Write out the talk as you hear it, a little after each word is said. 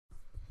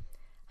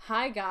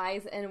Hi,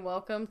 guys, and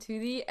welcome to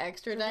the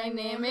Extra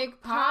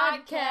Dynamic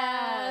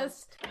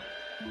Podcast.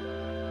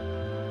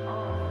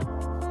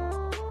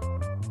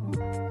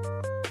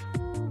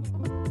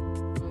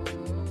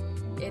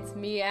 It's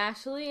me,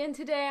 Ashley, and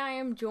today I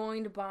am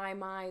joined by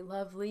my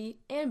lovely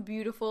and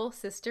beautiful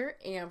sister,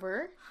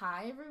 Amber.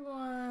 Hi,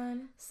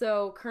 everyone.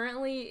 So,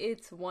 currently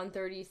it's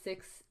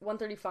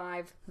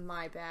 1:35,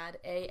 my bad,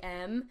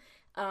 a.m.,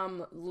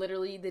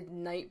 literally the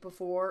night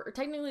before, or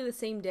technically the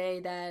same day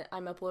that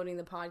I'm uploading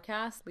the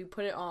podcast. We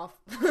put it off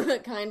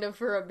kind of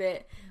for a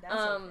bit. That's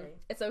okay.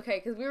 It's okay,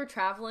 because we were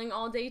traveling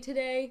all day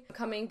today,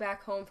 coming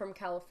back home from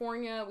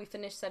California. We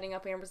finished setting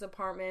up Amber's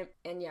apartment,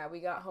 and yeah, we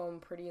got home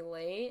pretty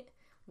late.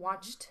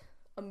 Watched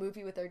a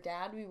movie with our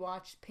dad. We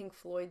watched Pink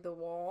Floyd The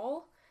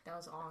Wall. That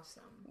was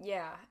awesome.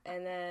 Yeah,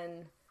 and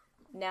then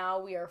now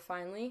we are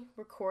finally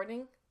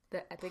recording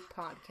the epic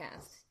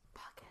podcast.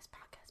 Podcast.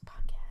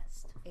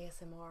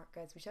 ASMR.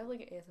 Guys, we should have like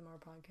an ASMR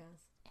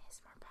podcast.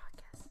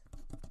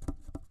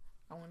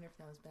 I wonder if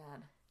that was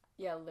bad.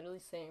 Yeah, literally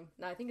same.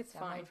 No, I think it's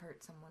That fine. might have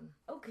hurt someone.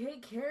 Okay,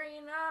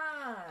 carrying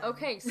on.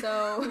 Okay,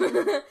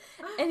 so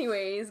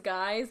anyways,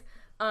 guys,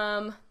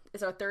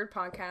 it's our third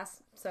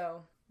podcast,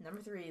 so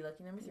Number three. Let's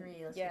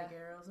yeah. get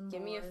girls and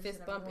give me a boys fist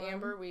and bump, everyone.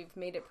 Amber. We've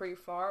made it pretty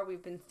far.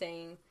 We've been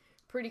staying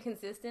pretty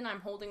consistent.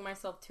 I'm holding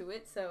myself to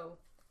it, so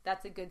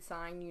that's a good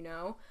sign, you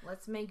know.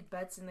 Let's make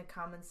bets in the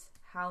comments.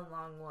 How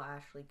long will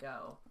Ashley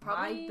go?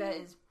 Probably- My bet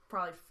is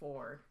probably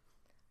 4.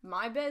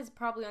 My bet is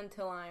probably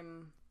until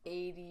I'm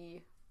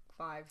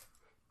 85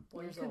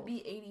 Well, you years could old.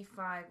 be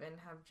 85 and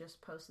have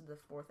just posted the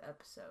 4th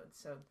episode,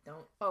 so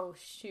don't. Oh,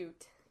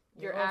 shoot.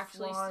 You're You're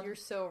actually, flawed. you're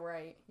so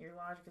right. Your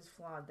logic is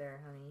flawed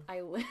there, honey.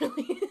 I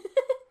literally...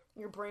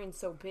 Your brain's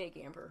so big,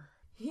 Amber.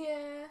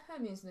 Yeah, I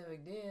mean, it's no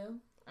big deal.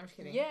 I'm just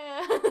kidding.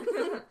 Yeah.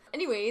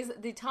 Anyways,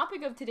 the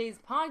topic of today's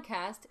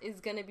podcast is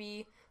going to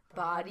be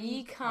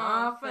body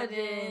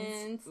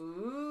confidence.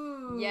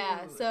 Ooh.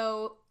 Yeah,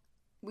 so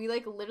we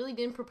literally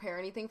didn't prepare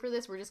anything for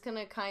this. We're just going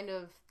to kind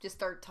of just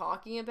start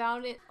talking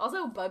about it.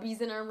 Also, Bubby's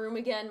in our room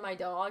again, my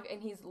dog,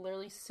 and he's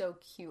literally so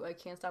cute. I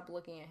can't stop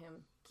looking at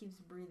him. Keeps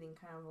breathing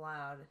kind of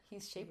loud.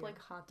 He's shaped Yeah. like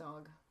a hot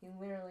dog. He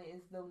literally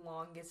is the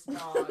longest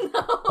dog.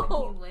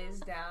 No. When he lays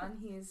down,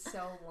 he is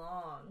so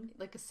long.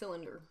 Like a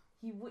cylinder.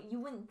 You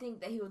wouldn't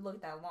think that he would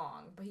look that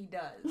long, but he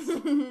does.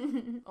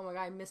 Oh my god,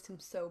 I missed him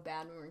so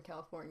bad when we were in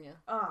California.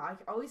 I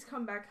always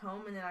come back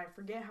home and then I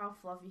forget how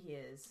fluffy he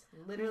is.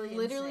 Literally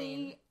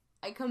insane.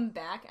 I come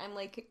back, I'm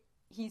like,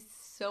 he's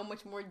so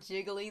much more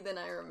jiggly than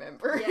I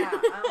remember. Yeah,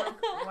 I'm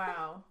like,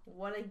 wow,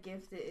 what a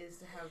gift it is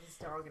to have this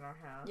dog in our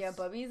house. Yeah,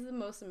 Bubby's the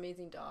most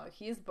amazing dog.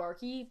 He is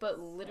barky, but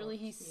literally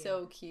he's cute.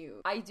 so cute.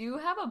 I do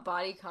have a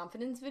body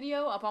confidence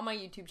video up on my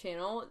YouTube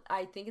channel.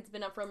 I think it's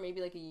been up for maybe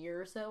like a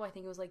year or so. I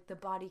think it was like the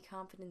body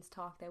confidence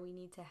talk that we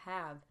need to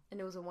have. And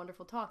it was a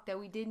wonderful talk that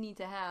we did need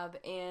to have.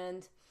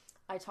 And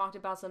I talked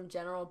about some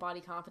general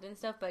body confidence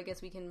stuff, but I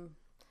guess we can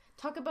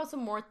talk about some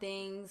more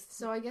things.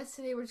 So I guess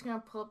today we're just gonna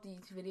pull up the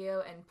YouTube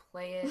video and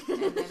play it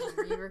and then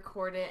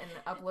re-record it and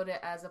upload it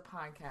as a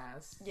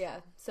podcast. Yeah,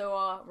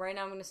 so right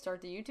now I'm going to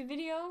start the YouTube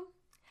video.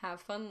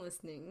 Have fun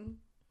listening.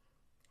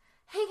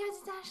 Hey guys,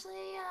 it's Ashley.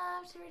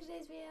 So for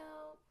today's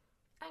video,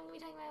 I'm gonna be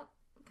talking about.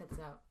 Cut this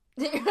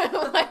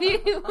out. Why do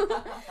you...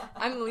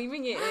 I'm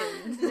leaving it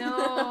in.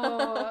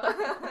 No.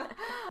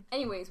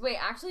 Anyways, wait,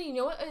 actually, you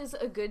know what is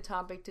a good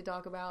topic to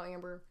talk about,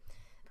 Amber?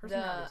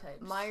 Personality The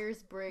types.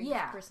 Myers-Briggs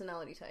Yeah.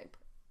 personality type.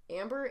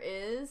 Amber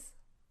is,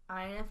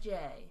 INFJ.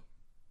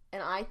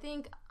 and I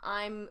think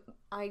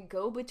I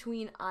go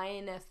between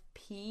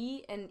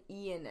INFP and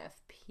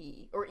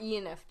ENFP, or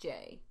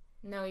ENFJ.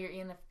 No, you're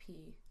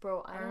ENFP.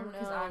 Bro, I don't know.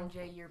 Because I'm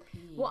J, you're P.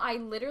 Well,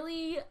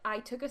 I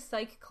took a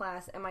psych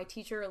class, and my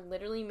teacher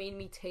literally made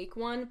me take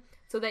one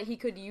so that he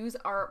could use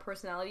our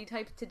personality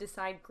types to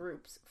decide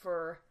groups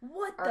for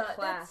what our the?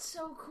 class. That's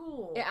so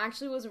cool. It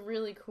actually was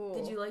really cool.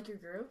 Did you like your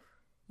group?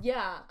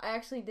 Yeah, I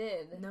actually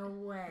did. No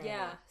way.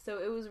 Yeah, so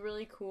it was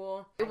really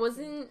cool. It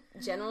wasn't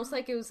general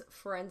psych, it was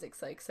forensic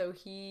psych. So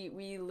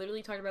we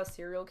literally talked about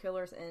serial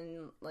killers,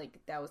 and like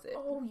that was it.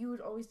 Oh, you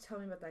would always tell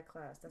me about that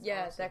class. That's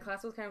yeah, awesome. that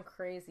class was kind of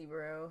crazy,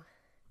 bro.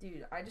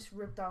 Dude, I just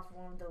ripped off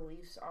one of the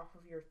leaves off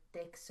of your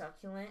thick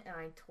succulent, and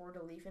I tore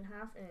the leaf in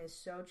half, and it's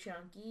so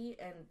chunky,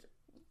 and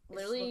it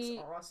Literally,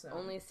 looks awesome.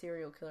 only a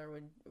serial killer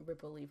would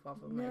rip a leaf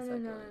off of no, my no,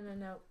 succulent.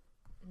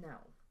 no.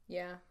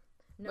 Yeah,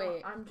 No,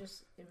 Wait. I'm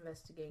just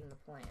investigating the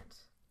plant.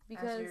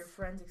 because As your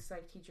forensic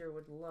psych teacher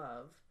would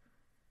love,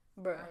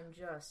 bro. I'm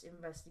just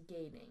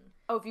investigating.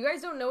 Oh, if you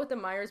guys don't know what the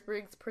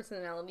Myers-Briggs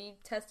personality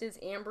test is,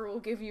 Amber will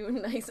give you a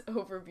nice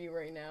overview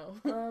right now.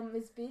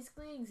 It's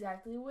basically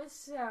exactly what it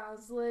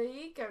sounds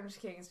like. I'm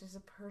just kidding. It's just a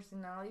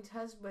personality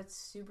test, but it's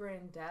super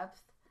in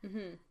depth.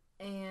 Mm-hmm.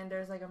 And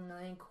there's like a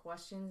million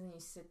questions, and you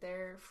sit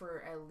there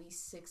for at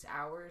least 6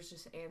 hours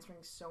just answering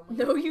so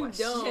many No, you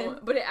questions.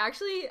 don't. But it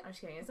actually, I'm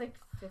just kidding. It's like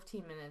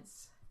 15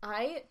 minutes.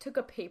 I took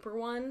a paper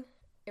one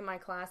in my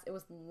class. It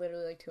was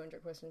literally like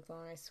 200 questions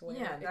long, I swear.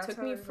 Yeah, it that's took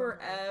how me it is on mine.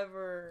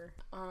 forever.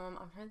 I'm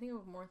trying to think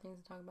of more things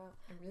to talk about.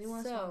 I really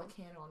want to So- saw a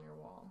candle on your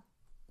wall.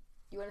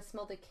 You want to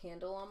smell the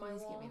candle on my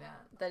Please wall? give me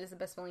that. That is the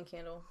best smelling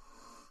candle.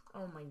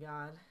 Oh my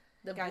god.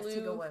 The Guys, blue.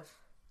 take a whiff.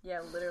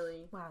 Yeah,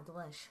 literally. Wow,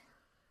 delish.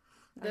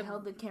 I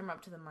held the camera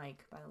up to the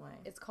mic, by the way.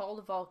 It's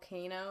called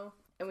Volcano,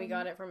 and we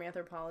got it from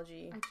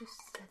Anthropology. I just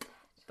said that.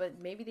 But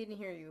maybe they didn't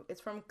hear you.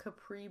 It's from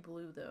Capri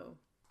Blue, though.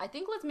 I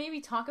think let's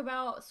maybe talk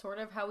about sort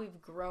of how we've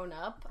grown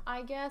up,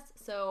 I guess.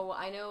 So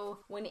I know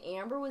when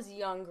Amber was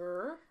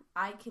younger.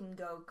 I can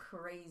go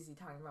crazy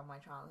talking about my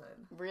childhood.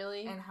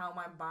 Really? And how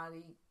my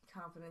body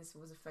confidence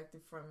was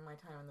affected from my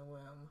time in the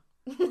womb.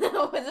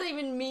 What does that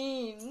even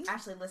mean?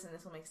 Actually, listen,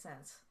 this will make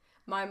sense.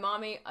 My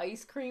mom ate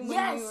ice cream when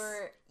Yes! we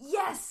were...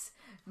 Yes!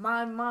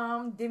 My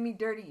mom did me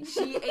dirty.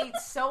 She ate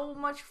so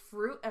much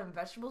fruit and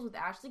vegetables with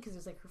Ashley because it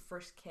was like her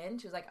first kid.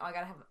 She was like, oh, I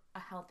gotta have a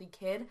healthy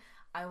kid.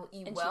 I will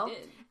eat well. She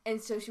did.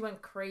 And so she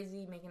went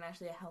crazy making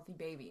Ashley a healthy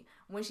baby.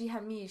 When she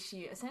had me,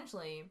 she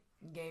essentially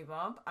gave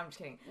up. I'm just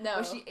kidding. No.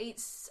 But she ate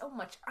so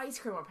much ice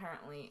cream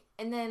apparently.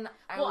 And then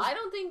I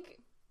don't think...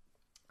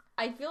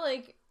 I feel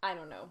like... I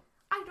don't know.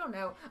 I don't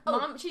know.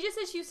 Mom, she just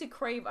said she used to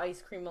crave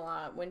ice cream a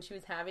lot when she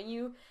was having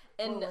you.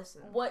 And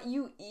what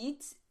you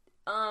eat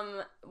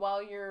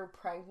while you're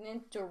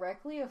pregnant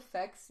directly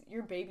affects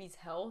your baby's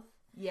health.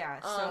 Yeah,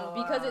 so...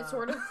 because it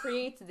sort of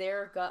creates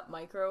their gut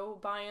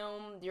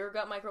microbiome. Your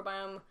gut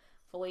microbiome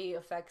fully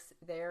affects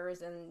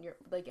theirs and your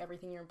like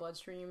everything in your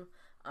bloodstream.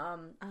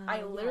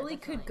 I literally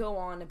could go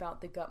on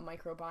about the gut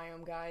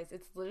microbiome, guys.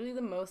 It's literally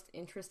the most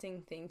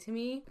interesting thing to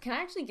me. Can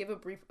I actually give a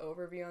brief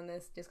overview on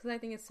this? Just because I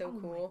think it's so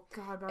cool.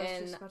 My God,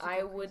 and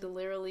I would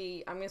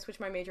literally... I'm going to switch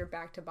my major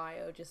back to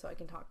bio just so I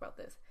can talk about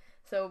this.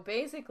 So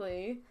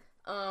basically,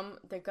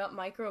 the gut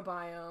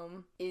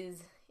microbiome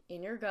is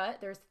in your gut.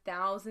 There's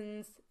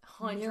thousands,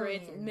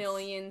 hundreds,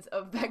 millions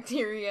of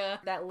bacteria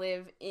that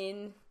live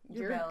in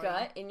your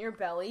gut, in your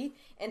belly,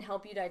 and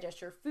help you digest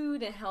your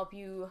food and help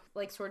you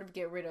like sort of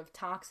get rid of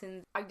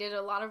toxins. I did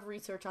a lot of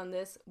research on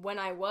this when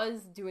I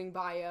was doing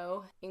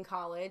bio in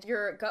college.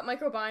 Your gut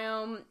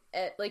microbiome,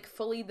 like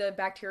fully the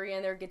bacteria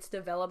in there gets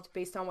developed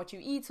based on what you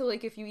eat. So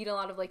like if you eat a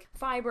lot of like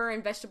fiber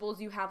and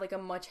vegetables, you have like a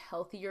much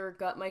healthier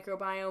gut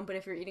microbiome. But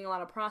if you're eating a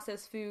lot of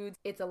processed foods,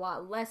 it's a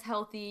lot less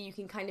healthy. You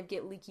can kind of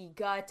get leaky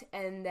gut,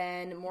 and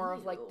then more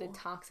of like the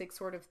toxic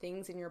sort of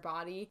things in your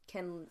body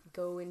can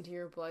go into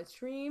your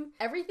bloodstream.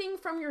 Everything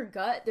from your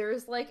gut,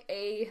 there's like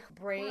a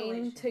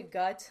brain to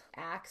gut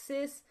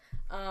axis.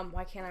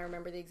 Why can't I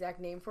remember the exact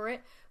name for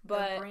it?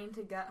 But the brain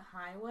to gut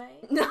highway?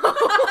 No.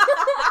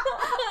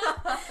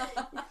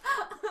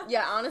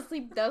 Yeah,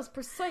 honestly, that was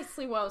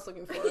precisely what I was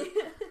looking for.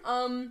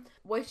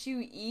 What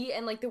you eat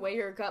and like the way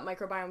your gut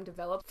microbiome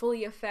develops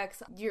fully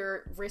affects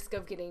your risk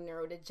of getting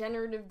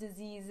neurodegenerative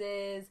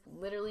diseases,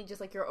 literally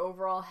just like your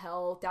overall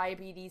health,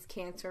 diabetes,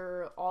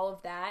 cancer, all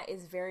of that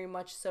is very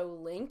much so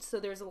linked. So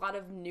there's a lot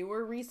of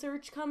newer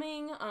research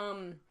coming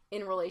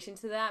in relation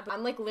to that. But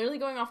I'm like literally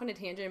going off on a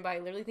tangent, but I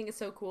literally think it's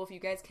so cool. If you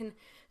guys can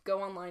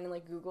go online and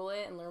like Google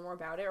it and learn more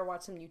about it or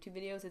watch some YouTube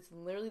videos, it's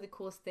literally the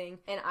coolest thing.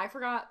 And I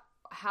forgot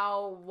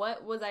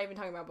what was I even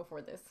talking about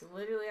before this?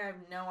 Literally, I have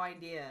no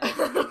idea.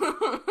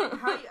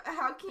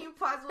 How can you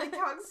possibly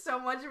talk so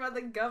much about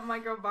the gut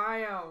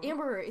microbiome?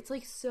 Amber, it's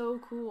like so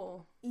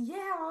cool.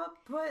 Yeah,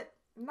 but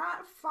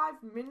not 5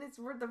 minutes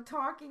worth of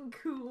talking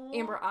cool.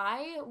 Amber,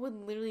 I would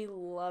literally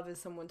love if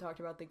someone talked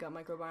about the gut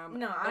microbiome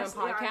on a podcast.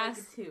 I like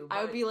it too,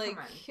 I would be like,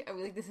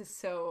 this is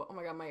so, oh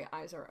my god, my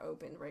eyes are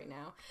opened right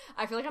now.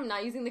 I feel like I'm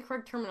not using the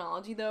correct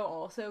terminology though,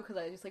 also, because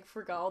I just like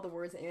forgot all the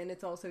words and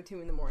it's also 2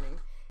 a.m.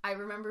 I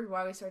remembered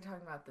why we started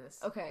talking about this.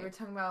 Okay. We were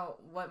talking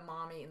about what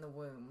mom ate in the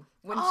womb.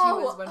 When we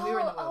were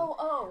in the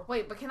womb.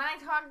 Wait, but can I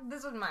talk?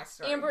 This was my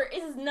story. Amber,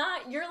 it's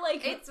not, you're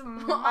like... It's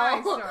my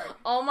story.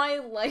 All my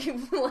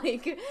life,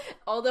 like,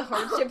 all the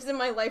hardships in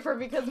my life are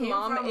because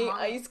mom ate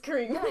ice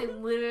cream. No, it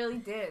literally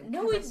did.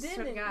 No, it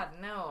didn't. God,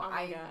 no. Oh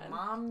my God.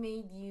 Mom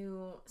made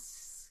you...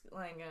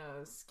 like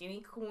a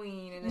skinny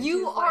queen, and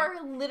you are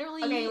like,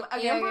 literally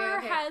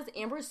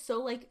Amber's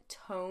so like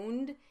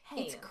toned.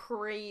 Hey, it's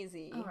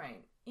crazy. All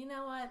right, you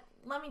know what?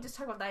 Let me just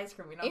talk about the ice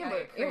cream. We don't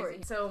get crazy. Amber.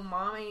 So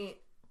mom ate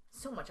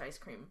so much ice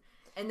cream,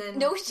 and then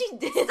no, she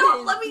didn't.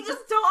 Stop! Let me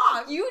just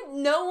talk.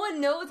 No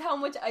one knows how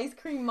much ice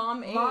cream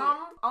mom ate.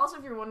 Also,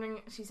 if you're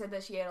wondering, she said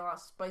that she ate a lot of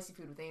spicy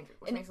food with Andrew,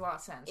 which makes a lot of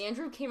sense.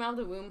 Andrew came out of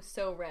the womb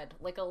so red,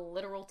 like a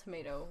literal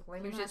tomato.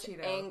 Flaming he was just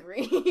Cheeto.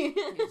 Angry. He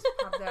just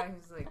popped out. He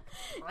was like,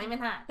 flaming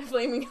hot.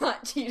 Flaming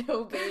hot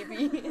Cheeto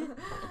baby.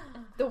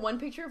 The one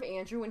picture of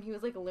Andrew when he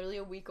was like literally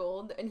a week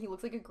old and he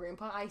looks like a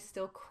grandpa, I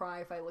still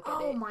cry if I look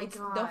at it. Oh my it's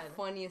God. The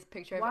funniest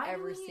picture I've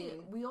ever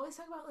seen. We always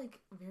talk about like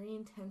very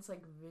intense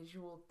like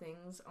visual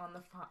things on the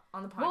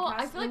podcast. Well,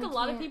 I feel like a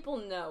lot of people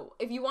know.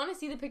 If you want to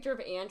see the picture of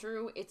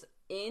Andrew, it's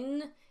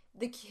in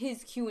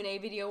his Q&A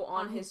video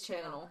on his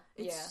channel.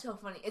 It's so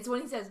funny. It's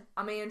when he says,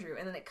 "I'm Andrew,"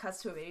 and then it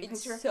cuts to a baby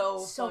picture. So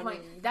funny.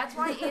 That's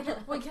why Andrew...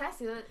 Wait, can I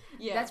say that?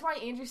 Yeah. That's why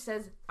Andrew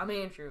says, "I'm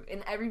Andrew"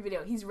 in every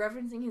video. He's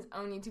referencing his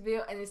own YouTube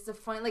video, and it's the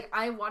fun... Like,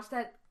 I watched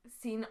that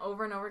scene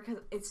over and over because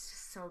it's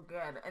so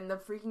good. And the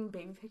freaking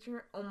baby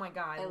picture, oh my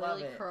god, I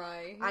love it.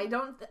 Cry. I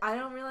don't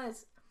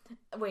realize...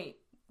 Wait.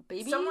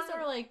 Babies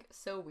are, like,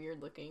 so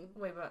weird looking.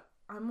 Wait, but...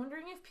 I'm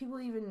wondering if people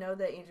even know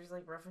that Andrew's,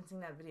 like,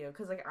 referencing that video.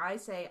 Because, like, I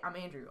say, I'm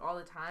Andrew all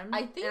the time.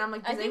 I think, and I'm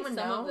like, does anyone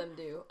some know? of them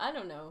do. I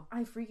don't know.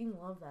 I freaking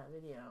love that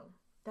video.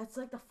 That's,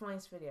 like, the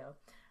funniest video.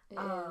 It is.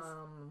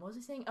 What was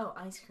I saying? Oh,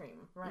 ice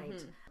cream. Right.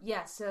 Mm-hmm.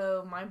 Yeah,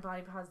 so my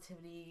body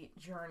positivity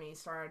journey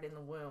started in the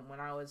womb when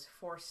I was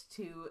forced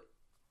to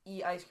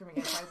eat ice cream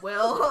against my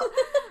will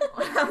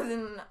when I was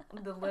in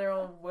the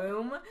literal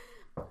womb.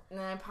 And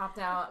then I popped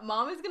out.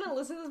 Mom is gonna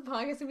listen to this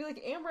podcast and be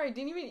like, Amber, I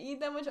didn't even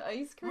eat that much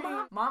ice cream.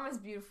 Mom is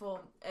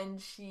beautiful,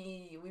 and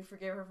we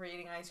forgive her for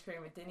eating ice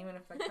cream. It didn't even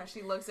affect how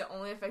she looks. It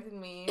only affected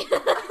me.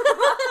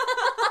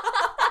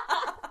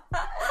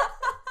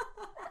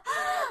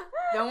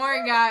 Don't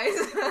worry, guys.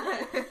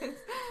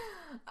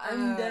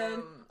 I'm dead.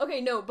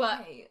 Okay, no, but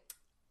Hey.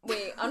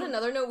 wait, on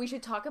another note, we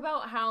should talk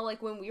about how,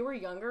 like, when we were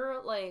younger,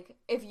 like,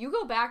 if you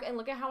go back and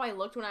look at how I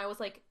looked when I was,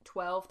 like,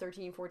 12,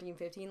 13, 14,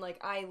 15, like,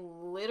 I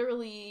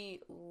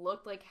literally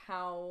looked like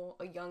how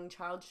a young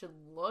child should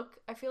look,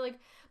 I feel like.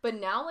 But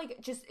now, like,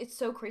 just, it's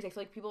so crazy. I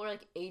feel like people are,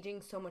 like,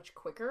 aging so much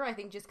quicker, I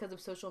think just because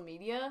of social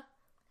media.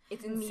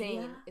 It's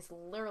insane. Media? It's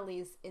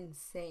literally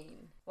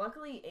insane.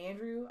 Luckily, I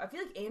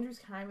feel like Andrew's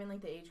kind of in,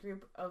 like, the age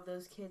group of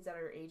those kids that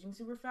are aging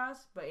super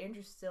fast, but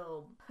Andrew's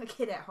still a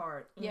kid at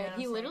heart. You know Yeah, what I'm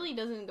he saying? literally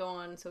doesn't go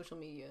on social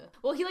media.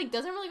 Well, he, like,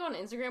 doesn't really go on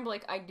Instagram, but,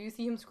 like, I do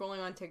see him scrolling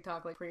on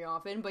TikTok, like, pretty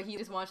often, but he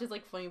just watches,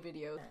 like, funny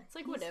videos. It's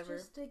like, whatever.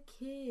 He's just a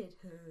kid.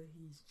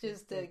 He's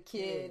Just a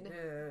kid.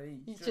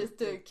 He's He's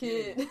just a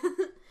kid.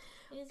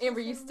 It's Amber,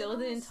 just you a still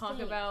little didn't talk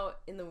mistake. about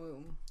In the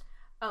Womb.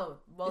 Oh,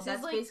 well, This is,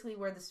 that's like- basically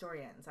where the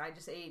story ends. I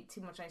just ate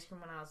too much ice cream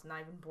when I was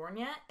not even born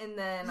yet, and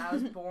then I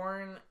was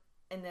born,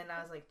 and then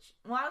I was like,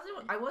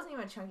 I wasn't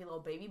even a chunky little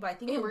baby, but I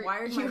think Amber, it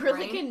wired my you were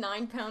brain. like a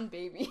 9-pound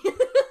baby.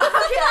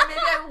 Yeah, maybe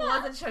I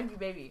was a chunky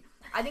baby.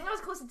 I think I was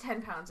close to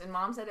 10 pounds, and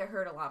Mom said it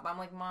hurt a lot, but I'm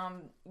like,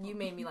 Mom, you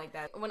made me like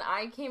that. When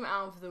I came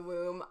out of the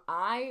womb,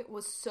 I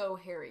was so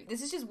hairy.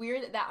 This is just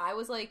weird that I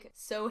was, like,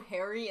 so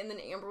hairy, and then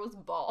Amber was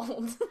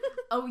bald.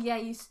 Oh, yeah,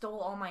 you stole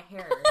all my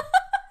hair.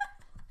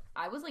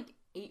 I was, like,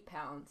 8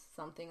 pounds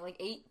something, like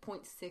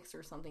 8.6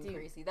 or something. Dude.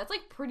 Crazy. That's,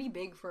 like, pretty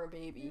big for a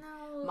baby.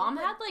 No. Mom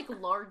but had, like,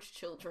 large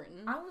children.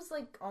 I was,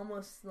 like,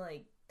 almost,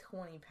 like,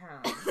 20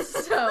 pounds.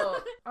 So,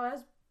 I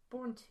was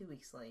born 2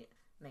 weeks late.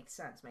 Makes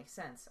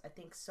sense. I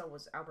think so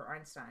was Albert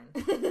Einstein.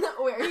 Wait,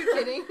 are you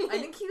kidding? I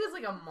think he was,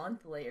 like, a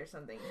month late or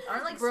something.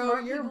 Aren't, like, Bro,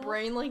 smart your people...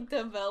 brain, like,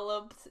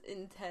 developed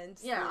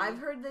intensely. Yeah, I've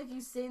heard that if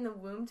you stay in the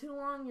womb too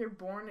long, you're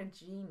born a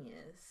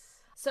genius.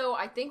 So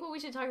I think what we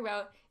should talk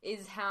about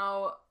is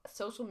how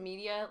social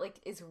media, like,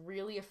 is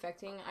really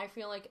affecting, I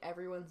feel like,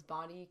 everyone's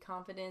body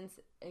confidence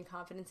and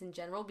confidence in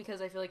general,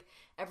 because I feel like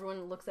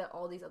everyone looks at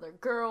all these other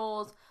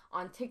girls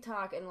on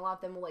TikTok, and a lot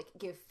of them will, like,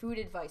 give food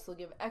advice, they'll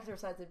give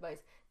exercise advice,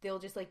 they'll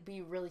just, like,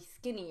 be really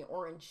skinny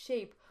or in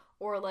shape,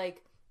 or,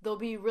 like, they'll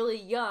be really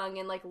young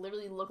and, like,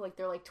 literally look like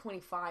they're, like,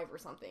 25 or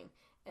something,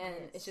 and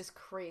Yes. it's just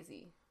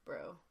crazy,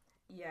 bro.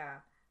 Yeah.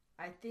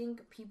 I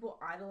think people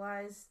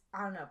idolize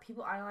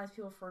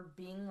people for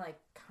being, like,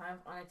 kind of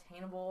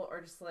unattainable,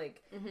 or just,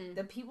 like, Mm-hmm.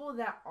 the people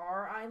that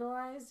are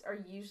idolized are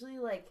usually,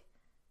 like,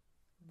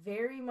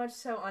 very much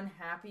so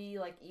unhappy.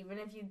 Like, even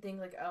if you think,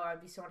 like, oh,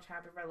 I'd be so much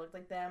happier if I looked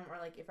like them, or,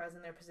 like, if I was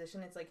in their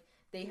position, it's, like,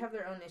 they have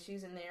their own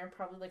issues, and they're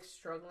probably, like,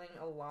 struggling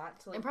a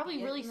lot to, like, And probably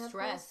be really in that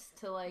stressed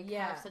to, like,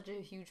 Yeah. have such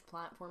a huge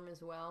platform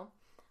as well.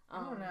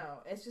 place. I don't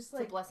know. It's just, It's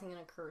like... a blessing and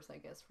a curse, I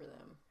guess, for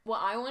them.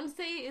 What I want to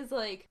say is,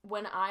 like,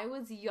 when I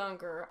was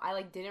younger, I,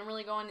 like, didn't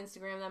really go on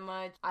Instagram that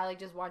much. I, like,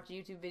 just watched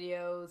YouTube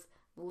videos,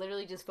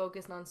 literally just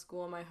focused on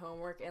school and my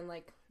homework, and,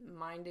 like,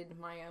 minded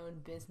my own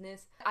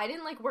business. I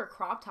didn't, like, wear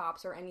crop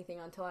tops or anything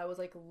until I was,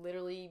 like,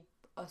 literally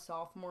a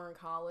sophomore in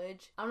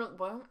college. I don't know,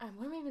 what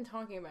am I even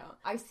talking about?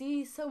 I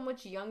see so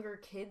much younger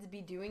kids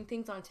be doing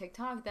things on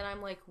TikTok that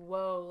I'm like,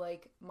 whoa,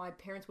 like, my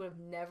parents would have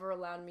never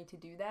allowed me to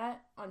do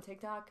that on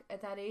TikTok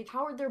at that age.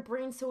 How are their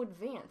brains so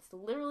advanced?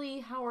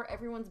 Literally, how are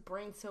everyone's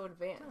brains so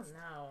advanced? I don't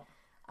know.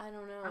 I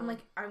don't know. I'm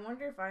like, I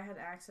wonder if I had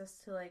access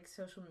to, like,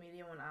 social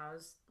media when I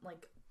was,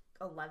 like,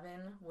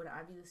 11, would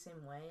I be the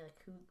same way? Like,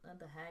 who, what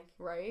the heck?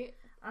 right?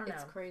 I don't know.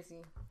 It's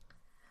crazy.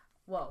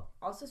 Well,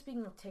 also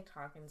speaking of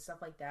TikTok and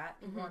stuff like that,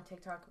 people Mhm. on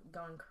TikTok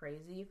going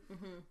crazy.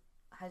 Mm-hmm.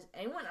 Has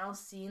anyone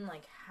else seen,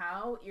 like,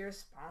 how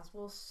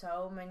irresponsible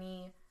so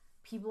many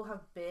people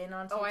have been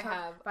on Oh, TikTok I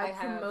have. by I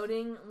have.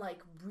 promoting,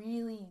 like,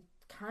 really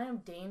kind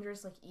of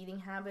dangerous, like, eating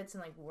habits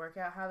and, like,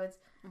 workout habits?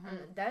 Mm-hmm.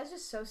 And that is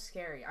just so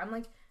scary. I'm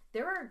like,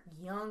 there are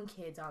young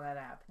kids on that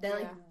app that,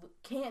 like,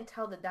 can't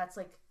tell that that's,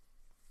 like,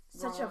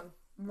 such Wrong.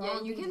 a wrong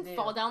Yeah, you thing can to do.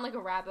 fall down, like, a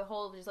rabbit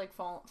hole of just, like,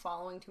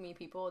 following too many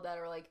people that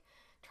are, like,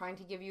 trying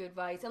to give you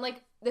advice. And,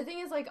 like, the thing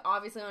is, like,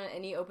 obviously on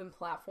any open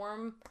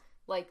platform,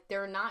 like,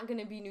 they're not going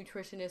to be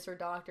nutritionists or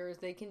doctors.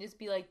 They can just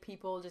be, like,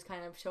 people just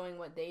kind of showing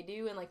what they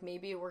do, and, like,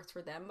 maybe it works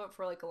for them, but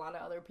for, like, a lot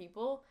of other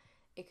people,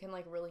 it can,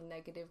 like, really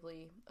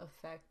negatively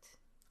affect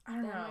I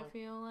don't them, know. I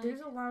feel like.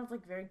 There's a lot of,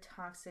 like, very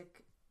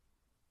toxic,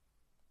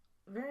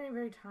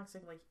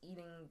 like,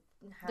 eating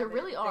habit There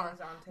really are.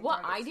 things on TikTok. What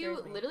It I do,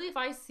 scares me. literally, if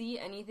I see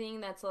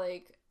anything that's,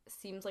 like,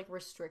 seems like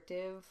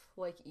restrictive,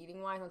 like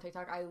eating wise on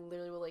TikTok, I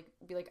literally will like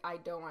be like, I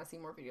don't want to see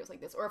more videos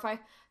like this. Or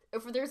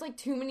if there's like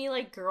too many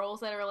like girls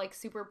that are like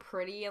super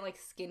pretty and like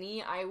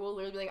skinny, I will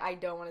literally be like, I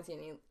don't want to see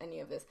any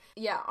of this.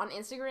 Yeah, on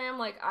Instagram,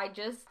 like I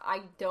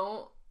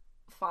don't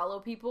follow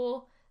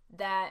people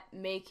that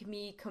make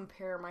me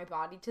compare my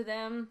body to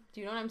them.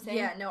 Do you know what I'm saying?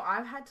 Yeah, no,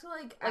 I've had to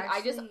like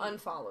I just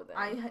unfollow them.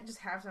 I just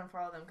have to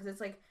unfollow them because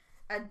it's like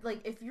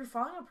if you're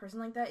following a person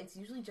like that, it's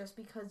usually just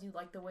because you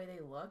like the way they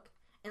look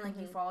and like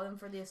you follow them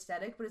for the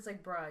aesthetic. But it's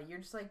like, bruh, you're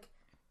just like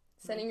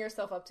setting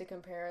yourself up to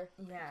compare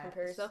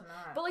yourself.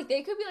 Not. But like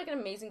they could be like an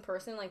amazing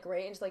person, like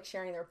great, and just like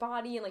sharing their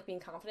body and like being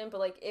confident. But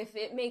like if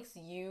it makes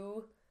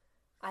you,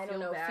 I don't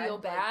know, feel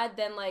bad,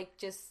 then like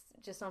just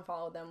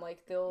unfollow them.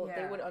 Like they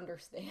would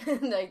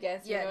understand, I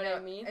guess. You know what I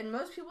mean? And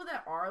most people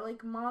that are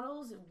like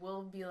models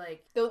will be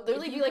like, they'll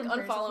literally be like,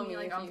 unfollow me,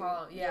 like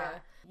unfollow. Yeah.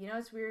 You know,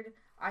 it's weird.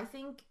 I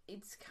think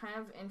it's kind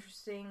of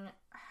interesting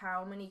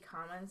how many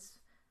comments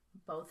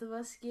both of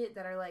us get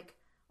that are like,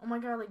 oh my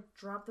god, like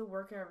drop the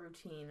workout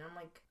routine. And I'm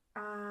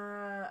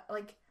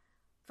like,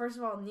 first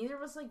of all, neither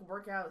of us like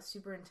work out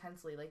super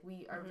intensely. Like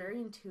we are very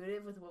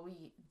intuitive with what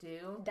we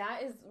do.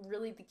 That is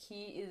really the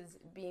key, is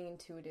being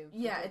intuitive.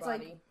 Yeah, it's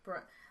body. Like, bro,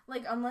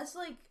 like unless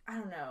like I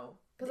don't know,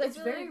 because it's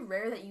very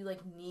rare that you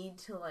like need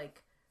to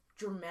like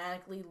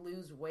dramatically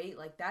lose weight.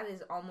 Like that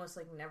is almost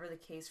like never the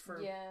case for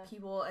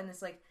people, and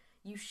it's like.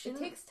 You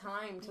shouldn't. It takes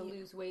time to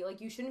lose weight.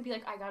 Like, you shouldn't be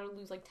like, I gotta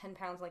lose like 10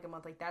 pounds in like a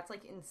month. Like, that's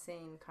like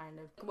insane, kind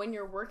of. When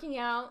you're working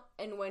out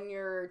and when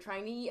you're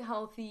trying to eat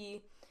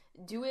healthy,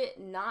 do it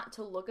not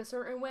to look a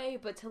certain way,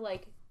 but to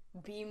like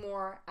be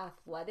more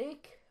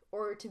athletic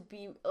or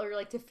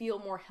to feel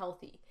more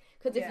healthy.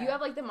 Because if you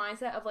have like the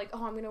mindset of like,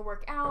 oh, I'm gonna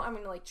work out, I'm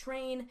gonna like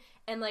train,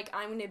 and like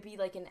I'm gonna be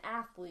like an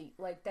athlete,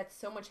 like that's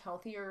so much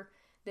healthier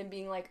than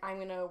being like, I'm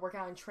gonna work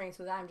out and train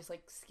so that I'm just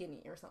like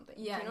skinny or something.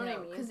 Yeah, do you know what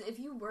I mean? Because if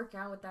you work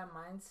out with that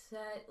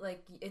mindset,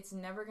 like it's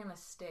never gonna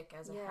stick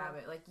as a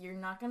habit. Like you're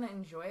not gonna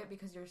enjoy it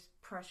because you're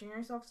pressuring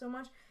yourself so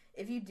much.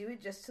 If you do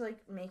it just to like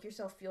make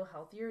yourself feel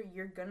healthier,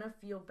 you're gonna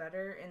feel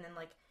better and then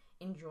like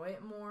enjoy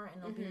it more,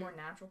 and it'll be more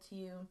natural to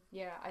you.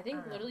 Yeah, I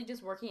think literally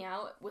just working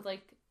out with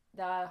like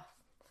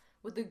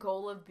with the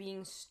goal of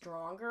being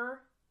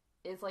stronger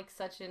is like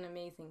such an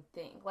amazing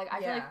thing. Like I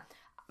feel like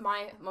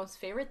my most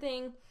favorite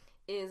thing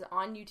is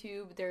on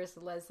YouTube. There's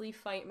Leslie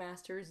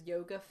Fightmaster's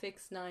Yoga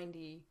Fix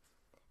 90,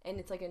 and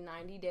it's like a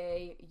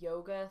 90-day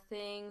yoga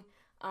thing.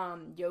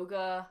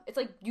 Yoga, it's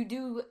like you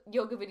do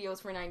yoga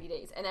videos for 90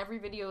 days, and every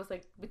video is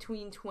like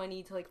between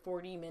 20 to like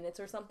 40 minutes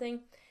or something.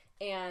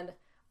 And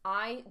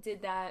I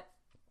did that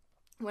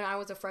when I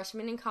was a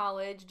freshman in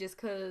college, just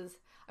because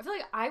I feel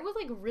like I was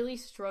like really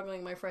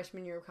struggling my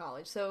freshman year of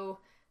college. So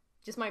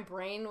just my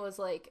brain was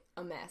like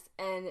a mess,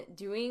 and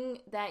doing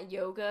that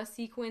yoga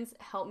sequence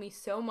helped me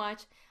so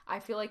much. I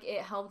feel like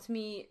it helped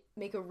me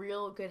make a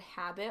real good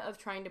habit of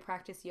trying to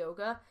practice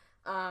yoga.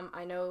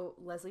 I know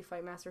Leslie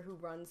Fightmaster, who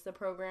runs the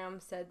program,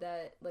 said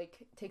that like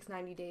it takes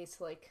 90 days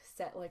to like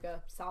set like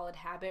a solid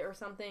habit or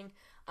something.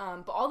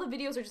 But all the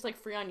videos are just like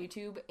free on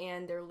YouTube,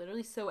 and they're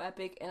literally so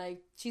epic. And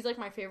she's like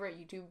my favorite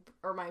YouTube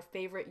or my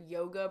favorite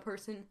yoga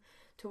person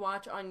to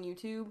watch on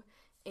YouTube.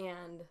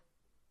 And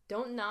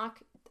don't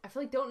knock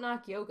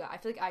yoga. I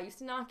feel like I used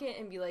to knock it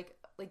and be like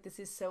this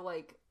is so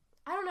like,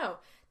 I don't know.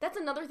 That's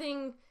another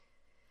thing.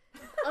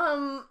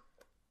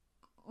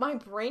 My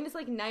brain is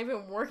like not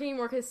even working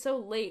anymore because it's so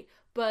late.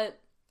 But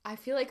I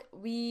feel like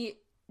we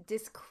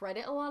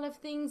discredit a lot of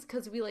things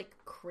because we like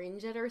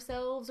cringe at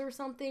ourselves or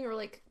something, or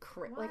like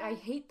like I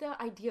hate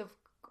the idea of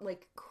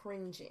like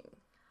cringing.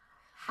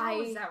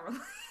 How is that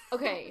related?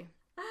 Okay,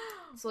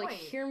 so like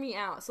hear me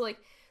out. So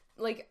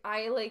like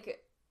I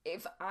like.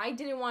 If I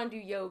didn't want to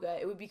do yoga,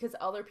 it would be because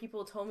other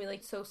people told me,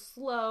 like, so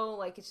slow,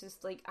 like, it's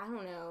just, like, I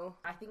don't know.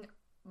 I think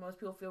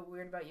most people feel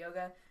weird about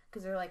yoga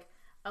because they're like,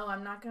 oh,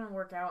 I'm not going to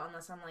work out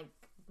unless I'm, like,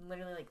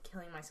 literally, like,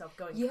 killing myself,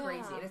 going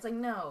crazy. And it's like,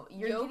 no,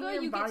 you're yoga,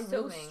 getting your body get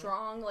so moving.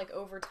 Strong, like,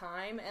 over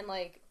time, and,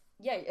 like,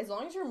 yeah, as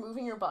long as you're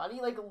moving your body,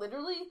 like,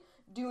 literally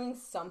doing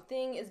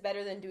something is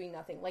better than doing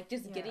nothing. Like,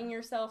 just getting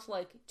yourself,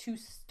 like, to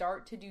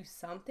start to do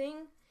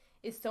something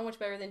is so much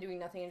better than doing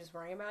nothing and just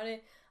worrying about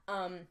it.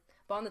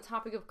 But on the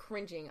topic of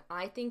cringing,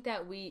 I think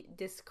that we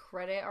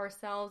discredit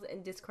ourselves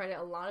and discredit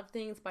a lot of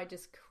things by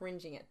just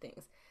cringing at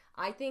things.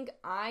 I think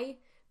I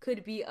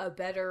could be a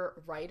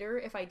better writer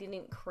if I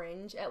didn't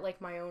cringe at like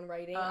my own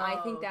writing. I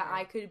think that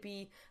I could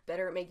be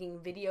better at making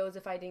videos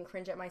if I didn't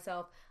cringe at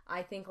myself.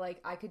 I think like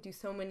I could do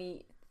so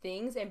many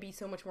things and be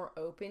so much more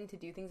open to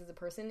do things as a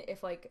person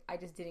if like I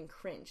just didn't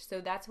cringe.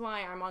 So that's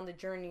why I'm on the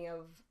journey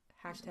of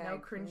hashtag no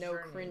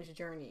cringe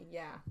journey.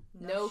 Yeah.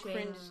 No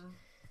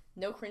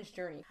cringe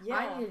journey. Yeah.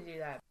 I need to do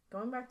that.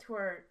 Going back to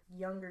our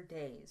younger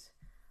days,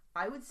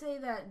 I would say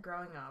that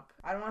growing up,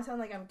 I don't want to sound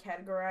like I'm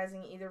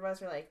categorizing either of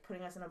us or like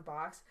putting us in a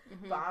box,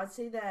 but I would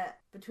say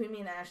that between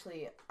me and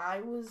Ashley, I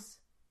was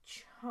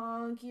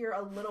chunkier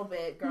a little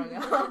bit growing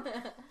up.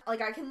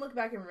 Like, I can look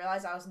back and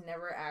realize I was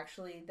never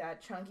actually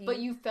that chunky. But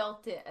you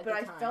felt it at the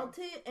time. But I felt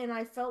it, and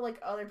I felt like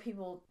other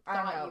people,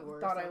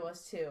 thought I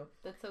was too.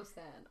 That's so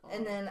sad. Oh.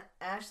 And then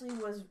Ashley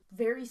was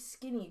very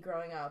skinny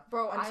growing up.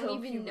 Bro, I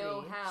don't even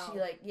know how.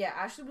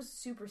 Ashley was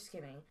super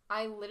skinny.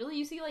 I literally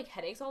used to get, like,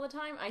 headaches all the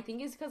time. I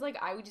think it's because, like,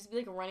 I would just be,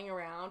 like, running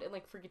around and,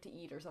 like, forget to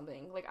eat or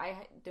something. Like,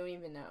 I don't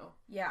even know.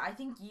 Yeah, I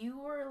think you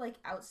were, like,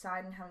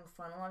 outside and having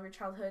fun a lot of your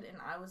childhood, and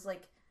I was,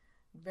 like,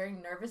 very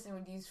nervous and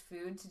would use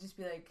food to just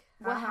be like,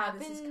 what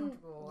happened? This is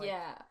comfortable. Like,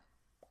 yeah.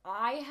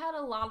 I had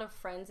a lot of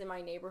friends in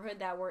my neighborhood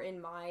that were in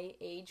my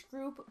age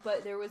group,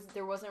 but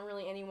there wasn't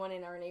really anyone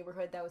in our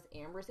neighborhood that was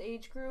Amber's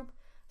age group.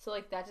 So,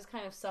 like, that just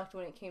kind of sucked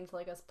when it came to,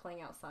 like, us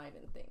playing outside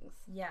and things.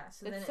 Yeah.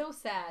 So it's so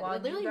sad.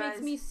 It literally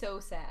makes me so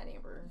sad,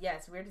 Amber. Yeah,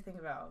 it's weird to think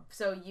about.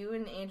 So, you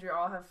and Andrew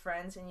all have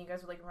friends, and you guys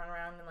would, like, run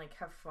around and, like,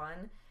 have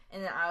fun.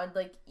 And then I would,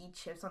 like, eat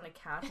chips on the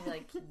couch and be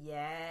like,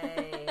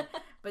 yay.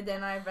 But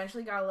then I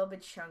eventually got a little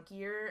bit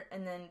chunkier,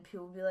 and then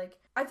people would be like...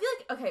 I feel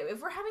like, okay,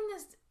 if we're having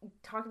this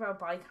talk about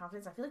body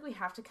confidence, I feel like we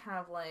have to kind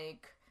of,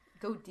 like...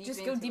 Go deep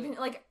into it.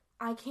 Like,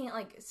 I can't,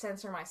 like,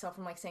 censor myself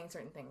from, like, saying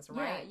certain things,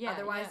 right? Yeah,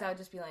 Otherwise, that would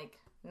just be, like...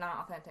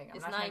 not authentic.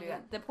 I'm not trying to do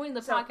that. The point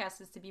of the podcast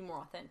is to be more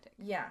authentic.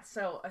 Yeah,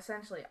 so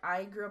essentially,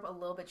 I grew up a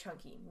little bit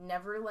chunky.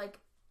 Never, like,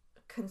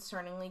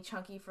 concerningly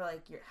chunky for,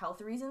 like, your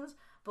health reasons,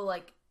 but,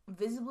 like,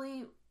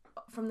 visibly,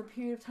 from the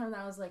period of time that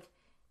I was, like,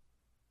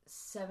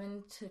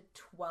 7 to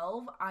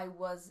 12, I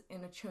was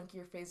in a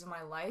chunkier phase of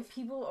my life.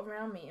 People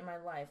around me in my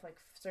life, like,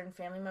 certain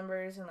family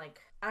members and,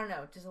 like, I don't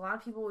know, just a lot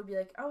of people would be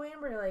like, oh,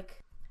 Amber,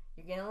 like...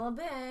 you're getting a little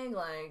big,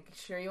 like,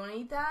 sure you want to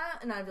eat that?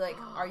 And I'd be like,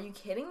 are you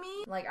kidding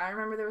me? Like, I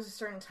remember there was a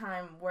certain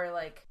time where,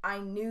 like, I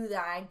knew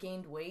that I had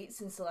gained weight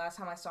since the last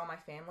time I saw my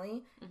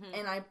family,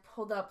 and I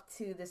pulled up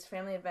to this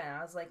family event.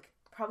 I was, like,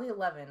 probably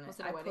 11. Was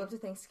it a I wedding? pulled up to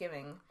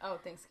Thanksgiving. Oh,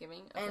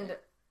 Thanksgiving? Okay. And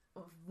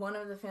one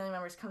of the family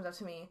members comes up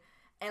to me,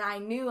 and I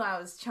knew I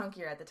was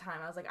chunkier at the time.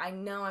 I was like, I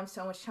know I'm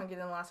so much chunkier than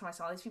the last time I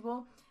saw these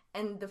people.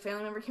 And the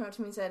family member came up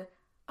to me and said,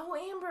 oh,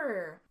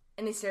 Amber.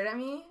 And they stared at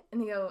me,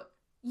 and they go...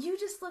 you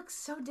just look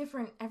so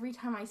different every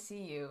time I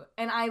see you.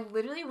 And I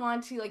literally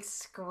wanted to, like,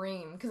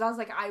 scream. Because I was,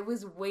 like, I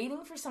was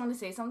waiting for someone to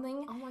say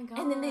something. Oh, my God.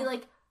 And then they,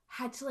 like,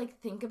 had to,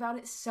 like, think about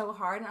it so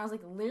hard. And I was,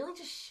 like, literally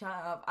just shut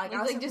up. I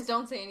was like, just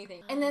don't say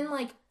anything. And then,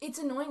 like, it's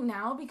annoying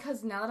now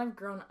because now that I've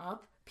grown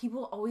up,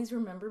 people always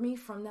remember me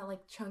from that,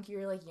 like,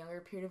 chunkier, like,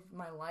 younger period of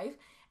my life.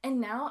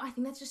 And now I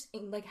think that's just,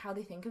 like, how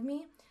they think of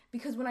me.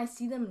 Because when I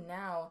see them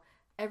now,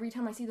 every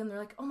time I see them, they're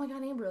like, oh, my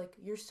God, Amber, like,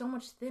 you're so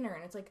much thinner.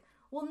 And it's like...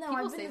 well, no,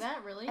 people say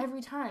that, really?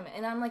 Every time.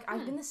 And I'm like,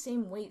 I've been the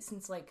same weight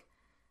since, like,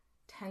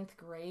 10th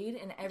grade,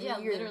 and every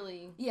year...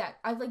 literally. Yeah,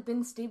 I've, like,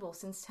 been stable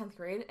since 10th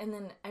grade, and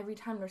then every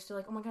time they're still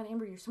like, oh my God,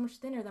 Amber, you're so much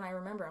thinner than I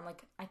remember. I'm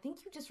like, I think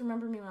you just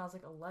remember me when I was,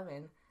 like,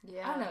 11.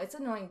 Yeah. I don't know, it's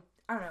annoying.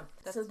 I don't know.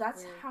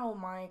 That's weird. how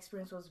my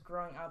experience was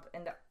growing up,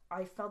 and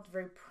I felt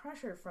very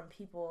pressured from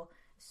people,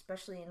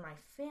 especially in my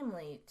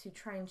family, to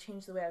try and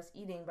change the way I was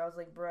eating, but I was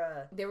like,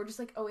 bruh. They were just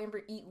like, oh,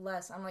 Amber, eat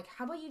less. I'm like,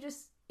 how about you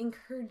just...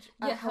 encourage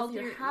a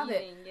healthier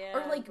habit,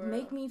 or like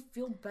make me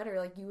feel better.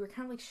 Like, you were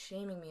kind of like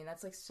shaming me, and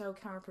that's like so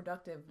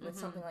counterproductive with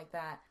something like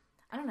that.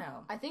 I don't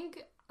know. I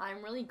think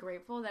I'm really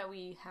grateful that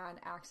we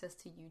had access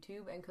to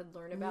YouTube and could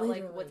learn about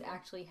like what's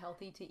actually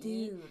healthy to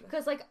eat.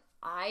 Because like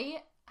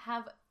I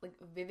have like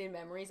vivid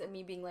memories of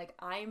me being like,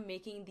 I'm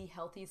making the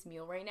healthiest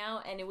meal right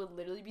now, and it would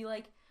literally be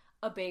like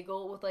a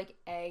bagel with like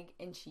egg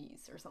and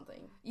cheese or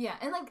something. Yeah,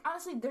 and like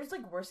honestly, there's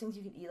like worse things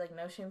you could eat. Like,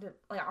 no shame to,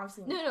 like,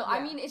 obviously. No. Yeah. I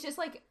mean, it's just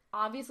like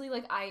obviously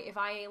like if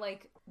I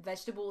like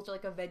vegetables or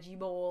like a veggie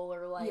bowl,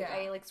 or like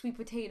I like sweet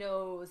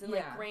potatoes and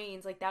like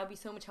grains, like that would be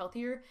so much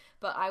healthier.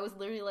 But I was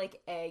literally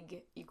like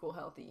egg equal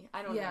healthy.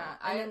 I don't know.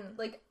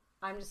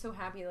 I'm just so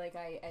happy like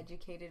I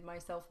educated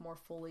myself more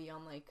fully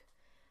on like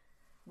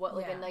what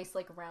like a nice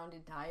like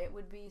rounded diet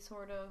would be,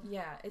 sort of.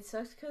 Yeah, it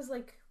sucks because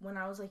like when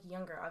I was like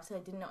younger, obviously I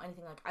didn't know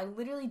anything. Like, I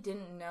literally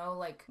didn't know,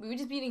 like, we would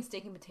just be eating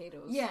steak and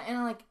potatoes. Yeah,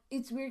 and like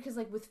it's weird because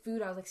like with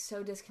food I was like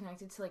so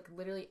disconnected to like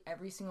literally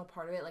every single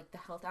part of it, like the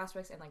health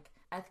aspects and like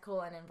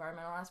ethical and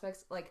environmental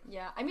aspects. Like,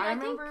 yeah, I mean,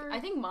 I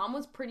think Mom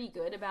was pretty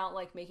good about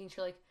like making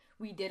sure like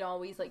we did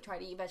always like try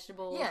to eat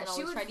vegetables. Yeah, and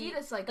she would feed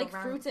us like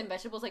fruits and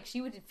vegetables. Like,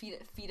 she would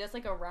feed us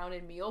like a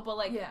rounded meal, but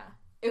like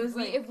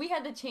if we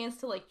had the chance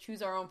to like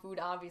choose our own food,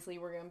 obviously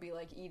we're gonna be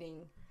like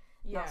eating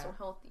not so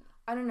healthy.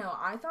 I don't know.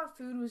 I thought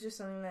food was just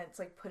something that's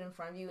like put in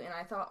front of you, and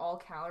I thought all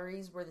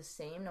calories were the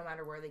same no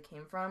matter where they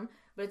came from.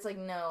 But it's like,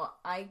 no,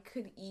 I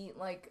could eat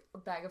like a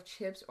bag of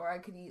chips, or I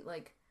could eat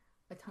like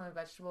a ton of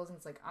vegetables, and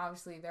it's like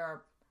obviously there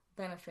are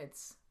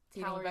benefits to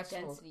eating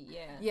vegetables. Density,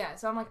 yeah.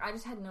 So I'm like, I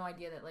just had no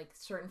idea that like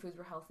certain foods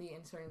were healthy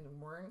and certain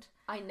weren't.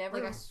 I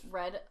never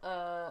read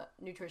a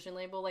nutrition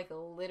label like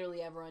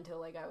literally ever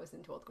until like I was in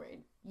 12th grade.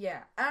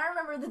 Yeah, and I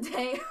remember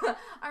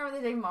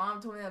the day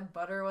Mom told me that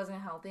butter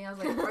wasn't healthy. I was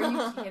like, are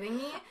you kidding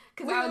me?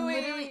 Because I would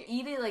literally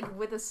eat it like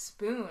with a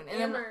spoon.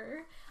 And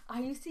I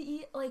used to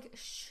eat like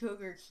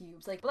sugar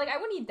cubes, like I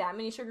wouldn't eat that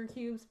many sugar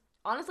cubes.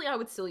 Honestly, I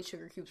would still eat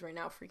sugar cubes right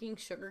now. Freaking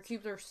sugar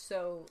cubes are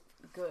so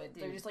good.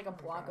 Dude, They're just like a oh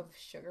my block God. of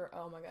sugar.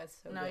 Oh my god,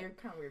 so No, good. you're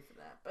kind of weird for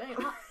that. But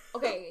anyway.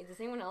 Okay, does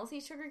anyone else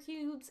eat sugar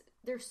cubes?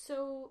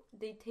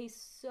 They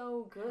taste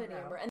so good, I know.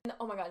 Amber. And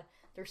oh my god,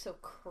 they're so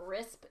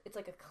crisp. It's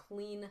like a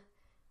clean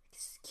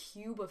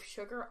cube of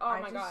sugar. Oh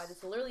my god,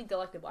 it's literally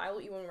delectable. I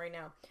will eat one right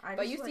now. But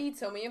I used to eat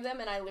so many of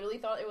them, and I literally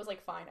thought it was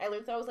like fine. I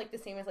literally thought it was like the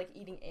same as like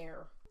eating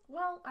air.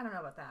 Well, I don't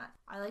know about that.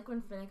 I like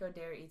when Finnick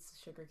O'Dare eats the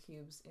sugar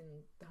cubes in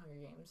the Hunger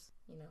Games.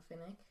 You know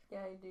Finnick? Yeah,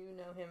 I do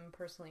know him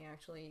personally,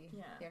 actually.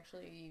 Yeah. He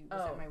actually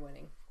was at my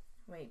wedding.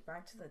 Wait,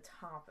 back to the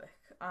topic.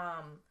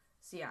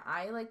 So yeah,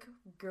 I like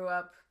grew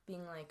up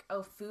being like,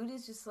 oh, food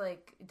is just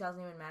like, it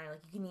doesn't even matter.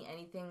 Like, you can eat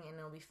anything and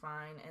it'll be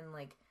fine. And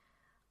like,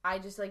 I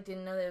just like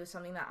didn't know that it was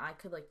something that I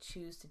could like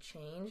choose to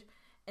change.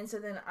 And so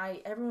then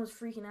everyone was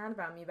freaking out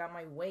about me, about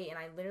my weight, and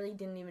I literally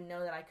didn't even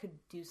know that I could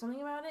do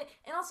something about it.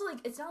 And also, like,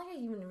 it's not like I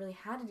even really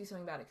had to do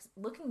something about it, because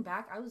looking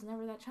back, I was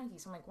never that chunky,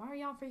 so I'm like, why are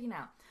y'all freaking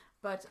out?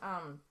 But,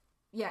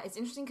 yeah, it's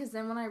interesting, because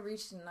then when I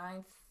reached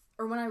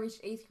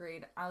 8th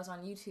grade, I was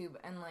on YouTube,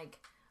 and, like,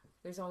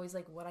 there's always,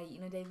 like, what I eat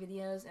in a day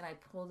videos, and I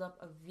pulled up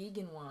a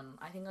vegan one,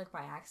 I think, like,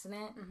 by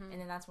accident, and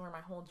then that's where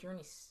my whole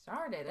journey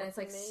started. And it's,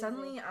 like, amazing.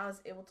 Suddenly I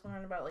was able to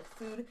learn about, like,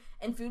 food,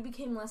 and food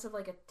became less of,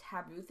 like, a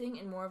taboo thing,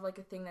 and more of, like,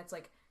 a thing that's,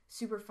 like,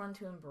 super fun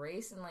to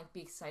embrace and, like,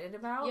 be excited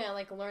about. Yeah,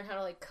 like, learn how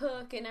to, like,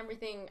 cook and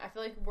everything. I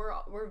feel like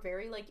we're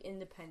very, like,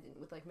 independent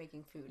with, like,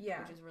 making food,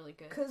 which is really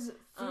good. Because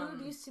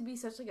food used to be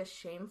such, like, a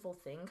shameful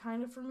thing,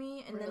 kind of, for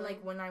me, and then, like,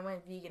 when I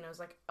went vegan, it was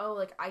like, oh,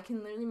 like, I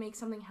can literally make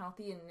something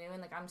healthy and new,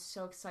 and, like, I'm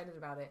so excited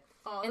about it.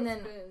 Oh, and then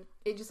good.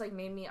 It just, like,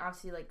 made me,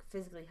 obviously, like,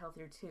 physically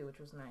healthier, too, which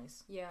was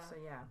nice. Yeah. So,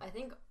 yeah. I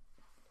think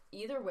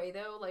either way,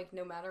 though, like,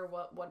 no matter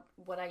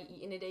what I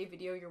eat in a day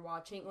video you're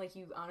watching, like,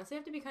 you honestly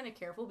have to be kind of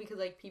careful, because,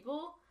 like,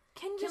 people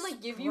can like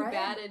give you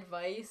bad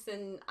advice,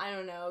 and I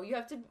don't know, you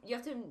have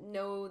to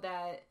know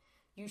that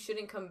you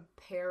shouldn't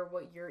compare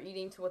what you're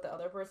eating to what the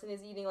other person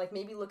is eating. Like,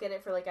 maybe look at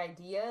it for, like,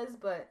 ideas,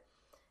 but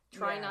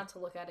try not to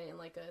look at it in,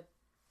 like, a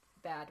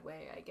bad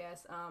way, I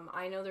guess.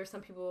 I know there's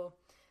some people,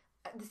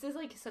 this is,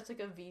 like, such,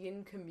 like, a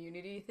vegan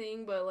community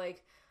thing, but,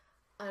 like,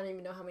 I don't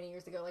even know how many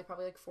years ago, like,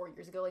 probably, like, 4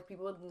 years ago, like,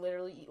 people would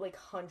literally eat, like,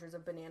 hundreds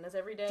of bananas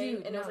every day.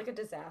 Dude, and it was, like, a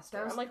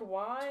disaster. I'm like,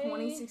 why?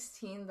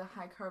 2016, the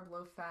high carb,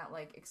 low fat,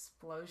 like,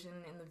 explosion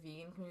in the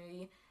vegan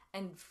community.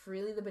 And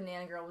Freely the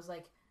Banana Girl was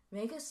like,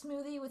 make a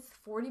smoothie with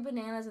 40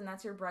 bananas and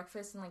that's your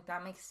breakfast. And, like,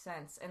 that makes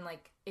sense. And,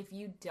 like, if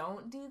you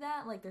don't do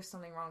that, like, there's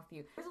something wrong with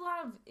you. There's a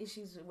lot of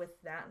issues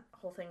with that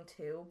whole thing,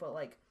 too. But,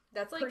 like,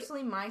 that's, like,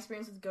 personally, my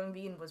experience with going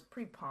vegan was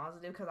pretty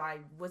positive, because I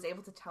was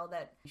able to tell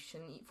that you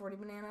shouldn't eat 40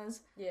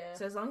 bananas. Yeah.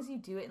 So as long as you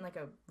do it in, like,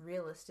 a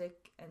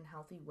realistic and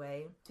healthy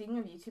way. Speaking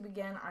of YouTube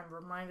again, I'm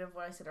reminded of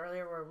what I said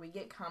earlier, where we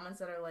get comments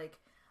that are like,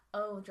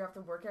 oh, drop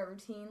the workout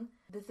routine.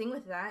 The thing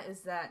with that is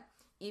that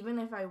even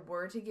if I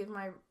were to give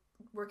my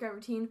workout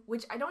routine,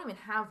 which I don't even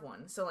have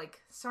one, so,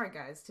 like, sorry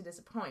guys to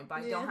disappoint, but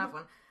I don't have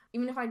one.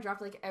 Even if I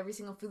dropped, like, every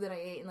single food that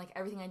I ate and, like,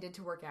 everything I did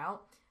to work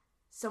out,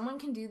 someone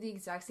can do the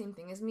exact same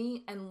thing as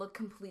me and look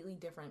completely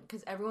different,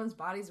 because everyone's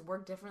bodies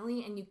work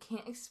differently, and you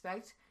can't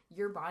expect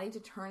your body to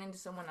turn into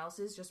someone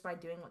else's just by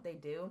doing what they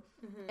do.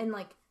 And,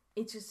 like,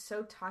 it's just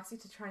so toxic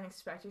to try and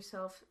expect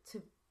yourself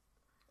to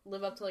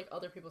live up to, like,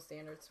 other people's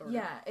standards, sort of.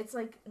 Yeah, it's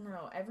like,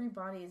 no, every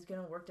body is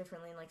gonna work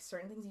differently, and, like,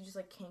 certain things you just,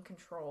 like, can't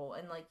control,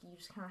 and, like, you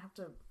just kind of have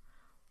to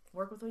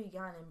work with what you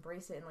got and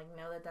embrace it, and, like,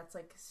 know that that's,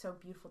 like, so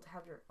beautiful to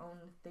have your own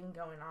thing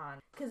going on.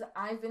 Because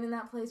I've been in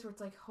that place where it's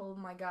like, oh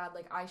my god,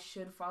 like, I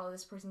should follow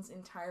this person's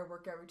entire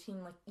workout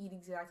routine, like, eat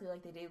exactly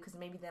like they do, because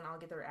maybe then I'll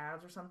get their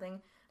abs or something.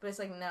 But it's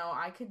like, no,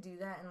 I could do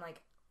that, and,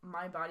 like,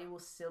 my body will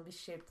still be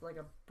shaped like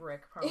a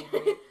brick, probably.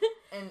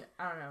 And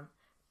I don't know.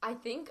 I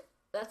think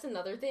that's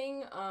another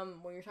thing,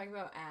 when you're talking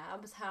about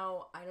abs,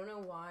 how, I don't know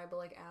why, but,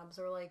 like, abs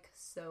are, like,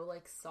 so,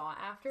 like, sought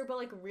after, but,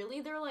 like,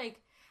 really, they're,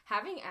 like,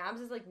 having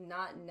abs is, like,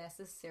 not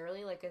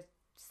necessarily, like, a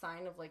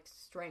sign of, like,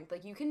 strength.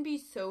 Like, you can be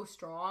so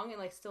strong and,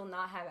 like, still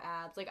not have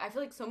abs. Like, I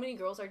feel like so many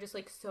girls are just,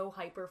 like, so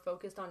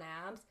hyper-focused on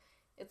abs.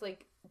 It's,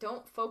 like,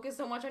 don't focus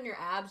so much on your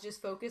abs,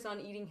 just focus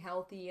on eating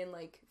healthy and,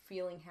 like,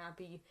 feeling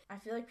happy. I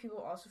feel like people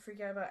also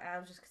freak out about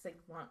abs just because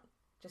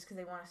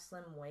they want a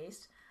slim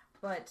waist,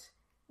 but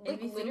Like,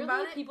 if you think literally,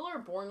 about it, people are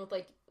born with,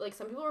 like,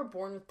 some people are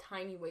born with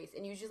tiny waists,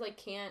 and you just, like,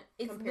 can't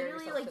it's compare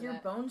literally, yourself like, to your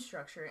that. bone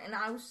structure. And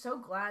I was so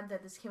glad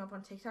that this came up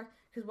on TikTok,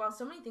 because while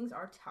so many things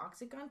are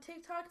toxic on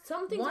TikTok,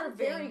 Some things are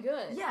very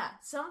good. Yeah,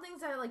 some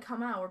things that, like,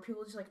 come out where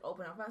people just, like,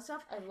 open up about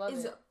stuff. I love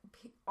it.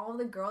 All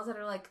the girls that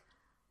are, like,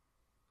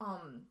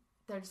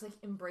 they're just, like,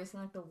 embracing,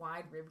 like, the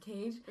wide rib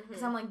cage.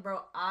 Because I'm like,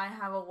 bro, I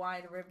have a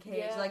wide rib cage.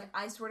 Yeah. Like,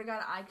 I swear to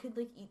God, I could,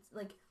 like, eat,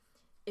 like,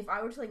 if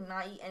I were to, like,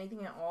 not eat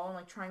anything at all and,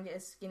 like, try and get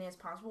as skinny as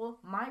possible,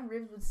 my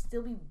ribs would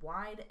still be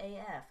wide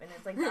AF. And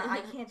it's like,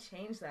 I can't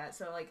change that.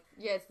 So, like...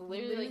 Yeah, it's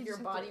literally like, your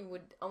just body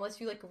would... Unless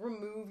you, like,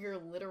 remove your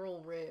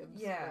literal ribs,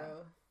 Yeah.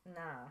 bro.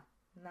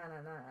 Nah.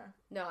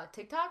 No,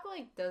 TikTok,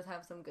 like, does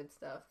have some good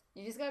stuff.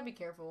 You just gotta be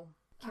careful.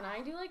 Can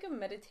I do, like, a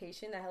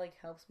meditation that, like,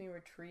 helps me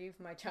retrieve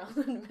my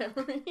childhood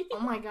memory? Oh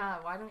my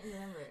god, why don't you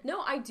remember it?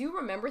 No, I do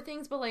remember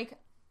things, but, like,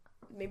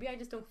 maybe I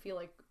just don't feel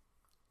like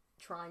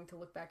trying to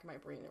look back in my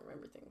brain and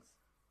remember things.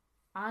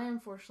 I,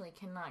 unfortunately,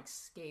 cannot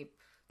escape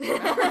the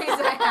memories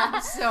I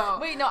have, so...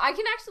 Wait, no, I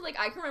can actually, like,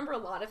 I can remember a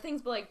lot of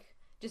things, but, like,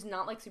 just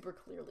not, like, super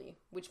clearly,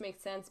 which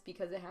makes sense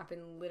because it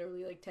happened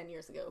literally, like, 10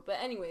 years ago. But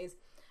anyways,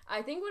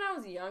 I think when I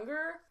was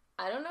younger,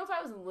 I don't know if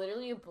I was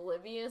literally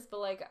oblivious, but,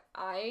 like,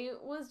 I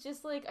was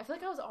just, like, I feel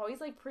like I was always,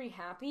 like, pretty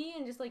happy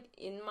and just, like,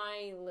 in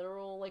my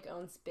literal, like,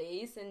 own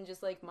space and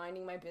just, like,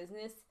 minding my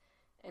business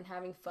and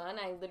having fun.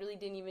 I literally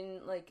didn't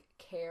even, like,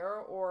 care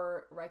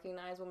or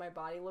recognize what my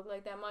body looked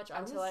like that much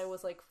until I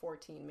was, like,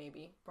 14,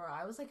 maybe. Bro,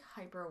 I was, like,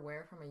 hyper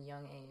aware from a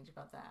young age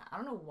about that. I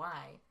don't know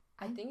why.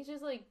 I think it's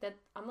just, like, that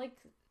I'm, like...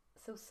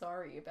 so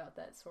sorry about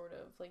that, sort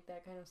of, like,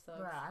 that kind of stuff.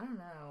 Bruh, I don't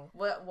know.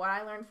 What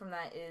I learned from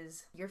that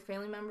is your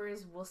family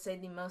members will say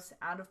the most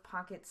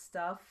out-of-pocket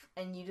stuff,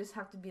 and you just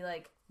have to be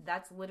like,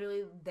 that's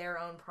literally their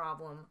own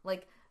problem.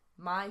 Like,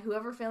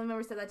 whoever family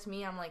member said that to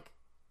me, I'm like,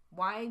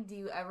 why do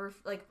you ever,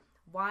 like,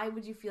 why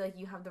would you feel like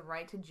you have the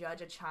right to judge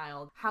a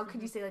child? How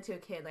could you say that to a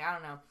kid? Like, I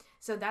don't know.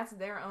 So that's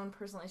their own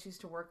personal issues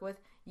to work with.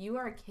 You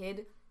are a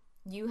kid.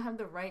 You have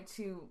the right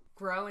to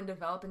grow and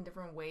develop in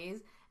different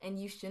ways, and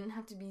you shouldn't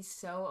have to be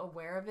so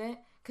aware of it,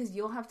 because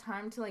you'll have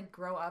time to, like,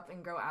 grow up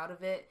and grow out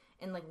of it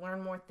and, like,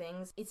 learn more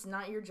things. It's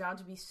not your job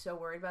to be so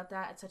worried about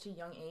that at such a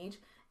young age,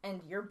 and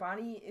your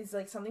body is,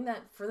 like, something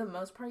that, for the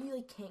most part, you,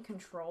 like, can't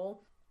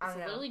control. It's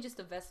literally just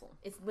a vessel.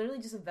 It's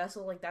literally just a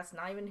vessel. Like, that's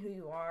not even who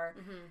you are,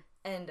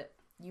 and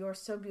you are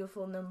so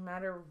beautiful no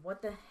matter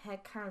what the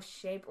heck kind of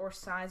shape or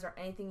size or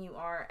anything you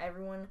are.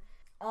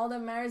 All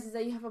that matters is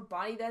that you have a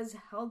body that is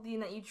healthy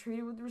and that you treat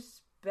it with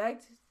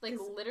respect. Like,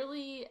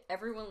 literally,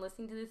 everyone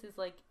listening to this is,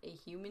 like, a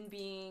human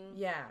being.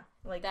 Yeah.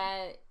 Like,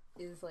 that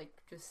is, like,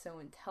 just so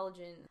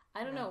intelligent.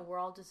 I don't know. We're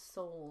all just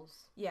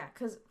souls. Yeah,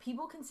 because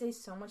people can say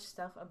so much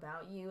stuff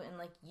about you, and,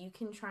 like, you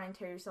can try and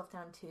tear yourself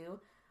down, too.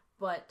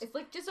 But it's,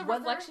 like, just a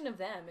reflection of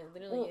them. It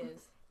literally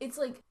is. It's,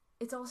 like,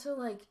 it's also,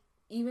 like,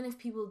 even if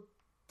people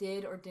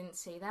did or didn't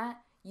say that,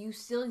 you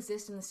still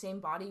exist in the same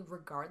body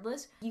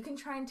regardless. You can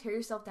try and tear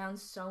yourself down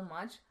so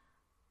much,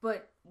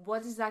 but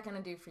what is that going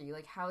to do for you?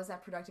 Like, how is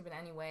that productive in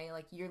any way?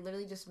 Like, you're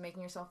literally just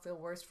making yourself feel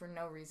worse for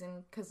no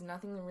reason, because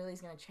nothing really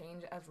is going to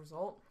change as a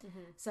result.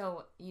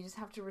 So you just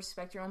have to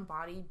respect your own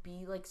body,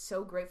 be, like,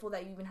 so grateful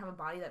that you even have a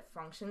body that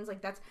functions.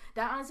 Like, that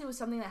honestly was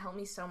something that helped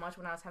me so much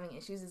when I was having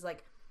issues, is,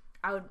 like,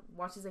 I would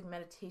watch these, like,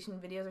 meditation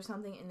videos or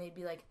something, and they'd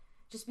be like,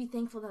 just be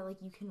thankful that,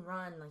 like, you can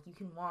run, like, you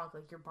can walk,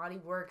 like, your body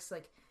works,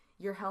 like,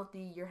 you're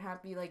healthy, you're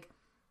happy, like,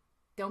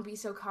 don't be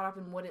so caught up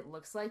in what it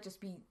looks like,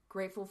 just be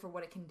grateful for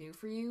what it can do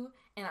for you.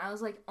 And I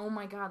was like, oh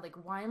my god, like,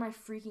 why am I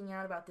freaking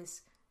out about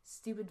this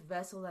stupid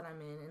vessel that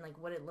I'm in and,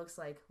 like, what it looks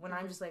like when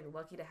I'm just, like,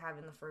 lucky to have it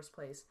in the first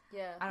place?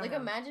 Yeah. Like,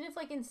 imagine if,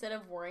 like, instead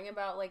of worrying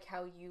about, like,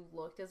 how you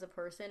looked as a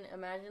person,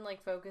 imagine,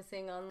 like,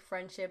 focusing on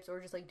friendships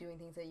or just, like, doing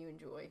things that you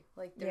enjoy.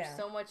 Like, there's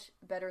so much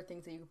better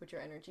things that you can put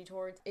your energy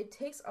towards. It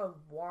takes a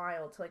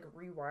while to, like,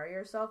 rewire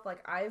yourself.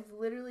 Like, I've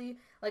literally,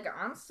 like,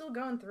 I'm still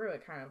going through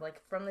it, kind of.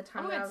 Like, from the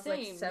time that I was,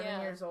 like,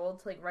 7 years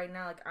old to, like, right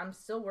now, like, I'm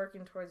still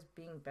working towards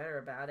being better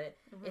about it.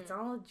 It's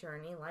all a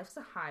journey. Life's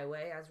a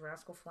highway, as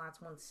Rascal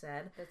Flatts once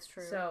said. That's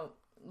true. So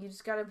you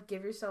just gotta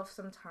give yourself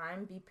some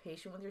time, be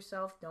patient with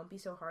yourself, don't be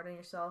so hard on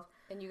yourself.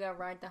 And you gotta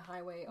ride the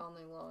highway all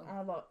night long.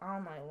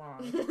 All night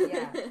long,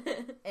 yeah.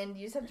 And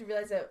you just have to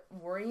realize that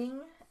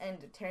worrying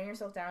and tearing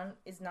yourself down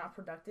is not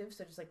productive,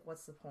 so just, like,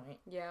 what's the point?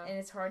 Yeah. And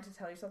it's hard to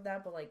tell yourself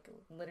that, but, like,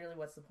 literally,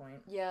 what's the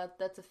point? Yeah,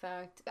 that's a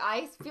fact.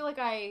 I feel like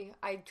I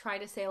try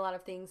to say a lot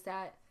of things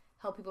that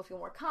help people feel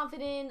more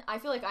confident. I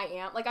feel like I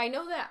am. Like, I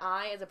know that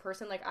I, as a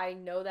person, like, I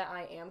know that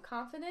I am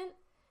confident.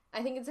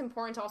 I think it's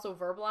important to also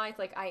verbalize,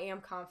 like, I am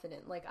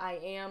confident. Like, I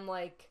am,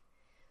 like,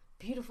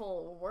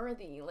 beautiful,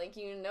 worthy. Like,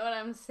 you know what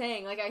I'm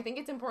saying? Like, I think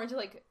it's important to,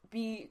 like,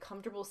 be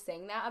comfortable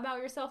saying that about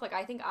yourself. Like,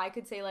 I think I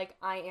could say, like,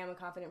 I am a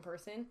confident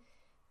person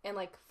and,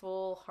 like,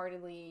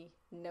 full-heartedly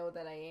know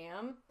that I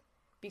am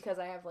because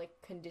I have, like,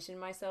 conditioned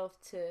myself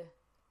to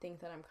think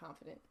that I'm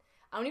confident.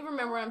 I don't even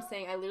remember what I'm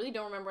saying. I literally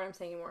don't remember what I'm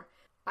saying anymore.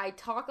 I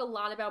talk a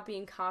lot about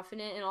being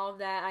confident and all of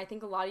that. I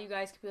think a lot of you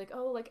guys could be like,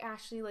 oh, like,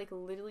 Ashley, like,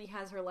 literally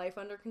has her life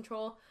under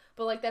control.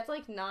 But, like, that's,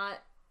 like,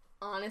 not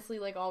honestly,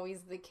 like,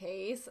 always the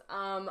case.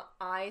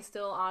 I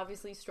still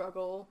obviously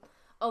struggle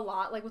a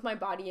lot, like, with my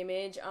body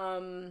image,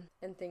 and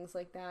things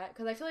like that.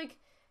 Because I feel like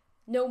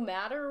no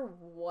matter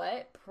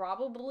what,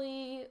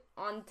 probably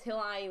until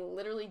I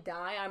literally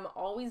die, I'm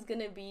always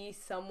gonna be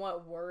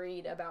somewhat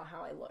worried about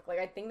how I look. Like,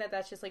 I think that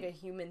that's just, like, a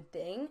human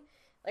thing.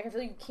 Like, I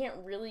feel like you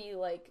can't really,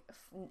 like,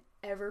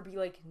 ever be,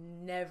 like,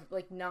 never,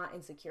 like, not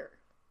insecure.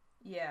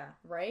 Yeah.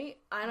 Right?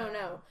 I don't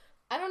know.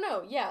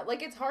 Yeah,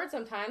 like, it's hard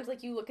sometimes.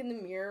 Like, you look in the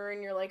mirror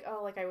and you're like,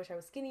 oh, like, I wish I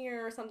was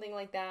skinnier or something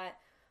like that.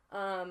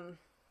 And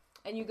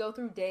you go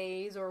through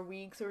days or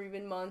weeks or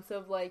even months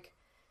of, like,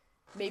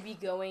 maybe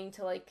going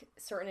to, like,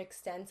 certain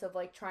extents of,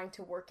 like, trying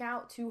to work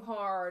out too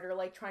hard or,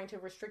 like, trying to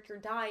restrict your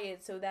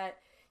diet so that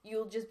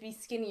you'll just be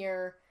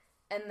skinnier.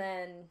 And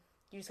then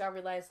you just gotta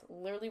realize,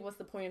 literally, what's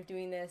the point of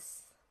doing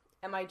this?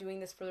 Am I doing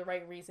this for the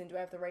right reason? Do I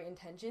have the right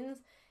intentions?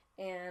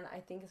 And I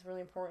think it's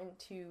really important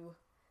to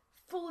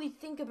fully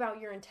think about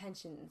your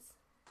intentions.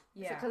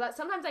 Yeah. Because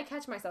sometimes I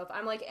catch myself.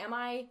 I'm like, am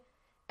I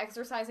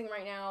exercising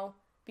right now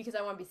because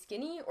I want to be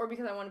skinny or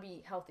because I want to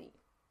be healthy?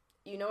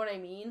 You know what I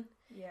mean?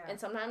 Yeah. And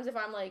sometimes if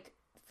I'm like,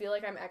 feel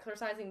like I'm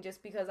exercising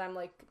just because I'm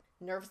like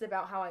nervous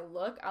about how I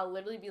look, I'll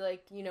literally be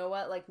like, you know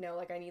what? Like, no,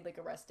 like I need like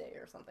a rest day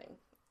or something.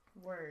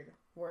 Word.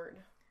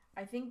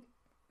 I think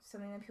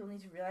something that people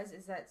need to realize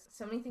is that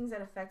so many things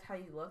that affect how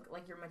you look,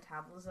 like your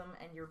metabolism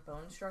and your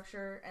bone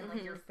structure and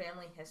like your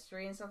family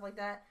history and stuff like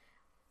that,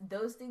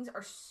 those things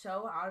are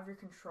so out of your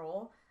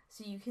control.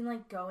 So you can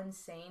like go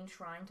insane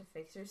trying to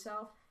fix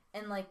yourself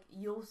and like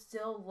you'll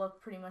still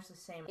look pretty much the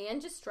same.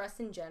 And just stress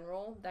in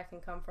general that can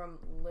come from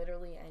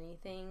literally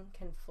anything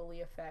can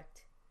fully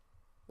affect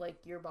like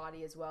your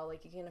body as well.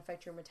 Like it can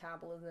affect your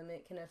metabolism,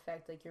 it can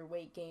affect like your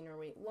weight gain or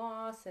weight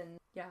loss, and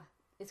yeah,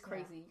 it's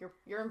crazy. Yeah.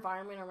 Your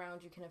environment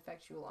around you can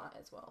affect you a lot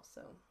as well.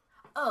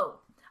 So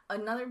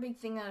another big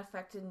thing that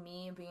affected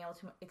me being able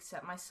to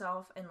accept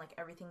myself and like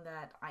everything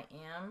that I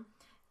am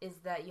is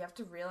that you have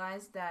to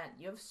realize that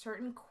you have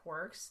certain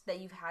quirks that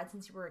you've had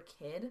since you were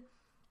a kid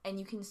and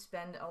you can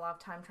spend a lot of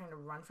time trying to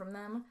run from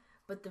them.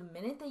 But the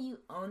minute that you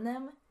own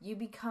them, you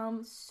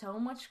become so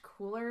much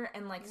cooler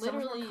and like so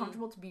much more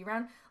comfortable to be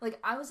around. Like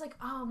I was like,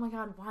 oh my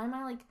god, why am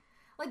I like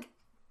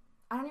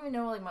I don't even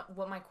know like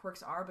what my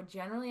quirks are, but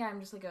generally I'm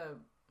just like a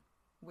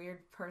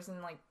weird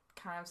person, like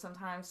kind of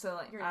sometimes. So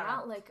like you're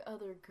not like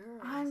other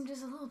girls. I'm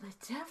just a little bit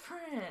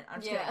different.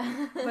 I'm just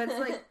kidding. But it's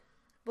like,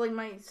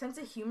 my sense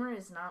of humor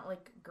is not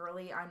like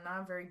girly. I'm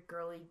not a very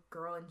girly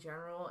girl in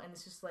general, and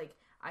it's just like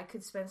I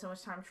could spend so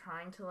much time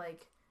trying to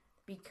like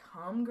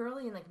become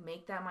girly and like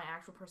make that my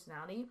actual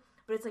personality.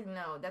 But it's like,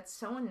 no, that's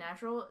so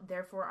unnatural.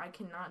 Therefore, I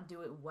cannot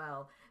do it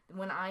well.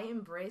 When I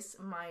embrace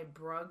my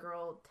bra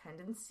girl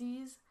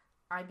tendencies,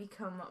 I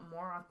become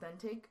more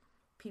authentic.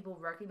 People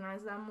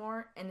recognize that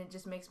more, and it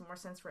just makes more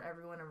sense for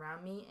everyone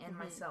around me and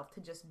myself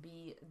to just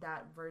be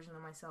that version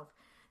of myself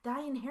that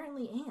I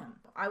inherently am.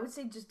 I would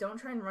say just don't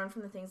try and run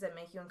from the things that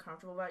make you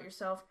uncomfortable about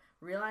yourself.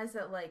 Realize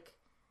that, like,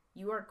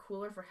 you are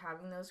cooler for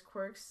having those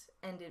quirks,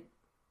 and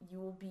you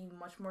will be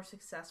much more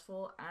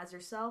successful as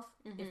yourself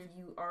if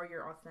you are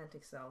your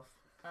authentic self.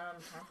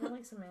 Time for,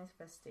 like, some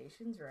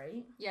manifestations,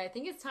 right? Yeah, I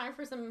think it's time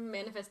for some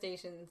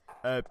manifestations.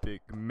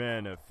 Epic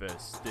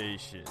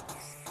manifestations.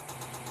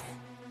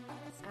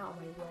 Ow,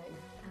 my leg.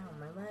 Ow,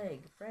 my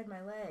leg. Fred,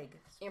 my leg.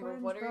 Amber,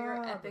 what are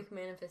your epic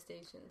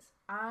manifestations?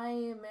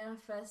 I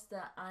manifest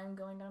that I'm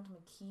going down to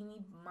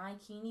my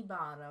Bikini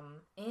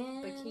Bottom.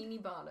 And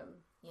Bikini Bottom.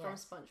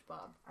 Yes. From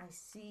SpongeBob. I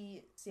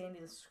see Sandy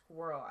the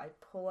squirrel. I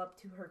pull up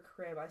to her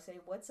crib. I say,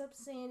 "What's up,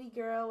 Sandy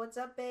girl? What's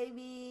up,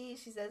 baby?"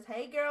 She says,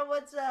 "Hey girl,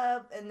 what's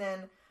up?" And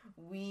then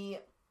we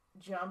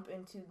jump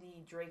into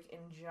the Drake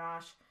and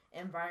Josh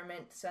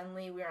environment.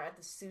 Suddenly we are at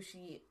the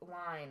sushi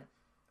line.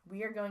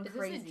 We are going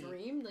crazy. Is this a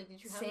dream? Like,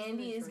 did you have Sandy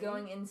this in a is dream?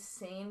 going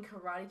insane,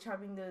 karate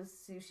chopping those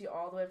sushi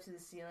all the way up to the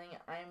ceiling.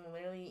 I'm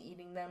literally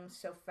eating them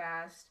so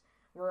fast.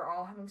 We're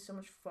all having so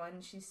much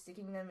fun. She's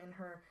sticking them in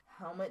her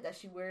helmet that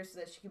she wears so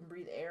that she can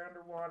breathe air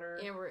underwater.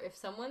 Amber, if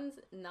someone's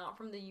not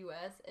from the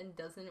US and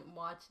doesn't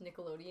watch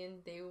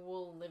Nickelodeon, they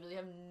will literally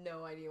have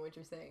no idea what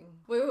you're saying.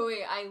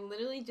 Wait. I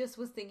literally just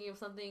was thinking of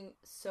something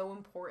so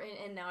important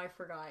and now I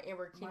forgot.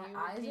 Amber, My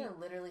eyes are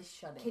literally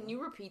shutting. Can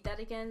you repeat that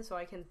again so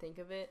I can think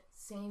of it?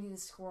 Sandy the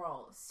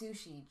squirrel,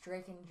 sushi,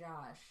 Drake and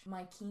Josh,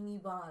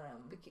 Bikini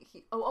Bottom.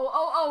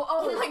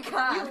 Oh my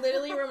god. You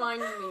literally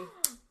reminded me.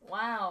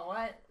 Wow,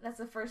 what? That's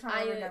the first time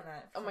I've ever done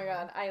that. Oh my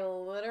god, I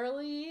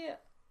literally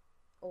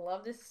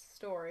love this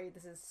story.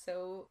 This is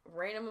so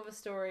random of a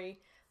story,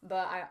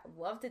 but I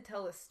love to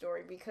tell this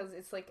story because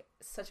it's like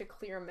such a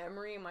clear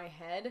memory in my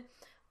head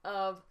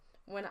of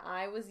when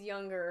I was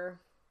younger.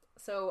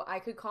 So I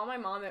could call my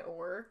mom at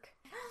work,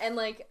 and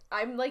like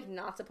I'm like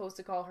not supposed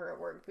to call her at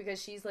work because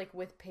she's like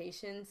with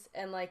patients,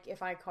 and like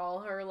if I call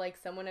her, like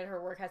someone at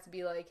her work has to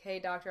be like, "Hey,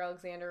 Dr.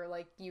 Alexander,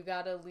 like you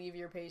gotta leave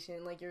your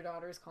patient, like your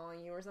daughter's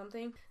calling you or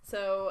something."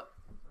 So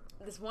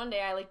this one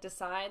day I like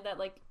decide that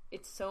like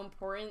it's so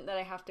important that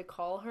I have to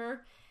call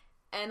her,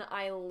 and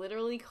I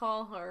literally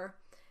call her,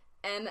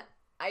 and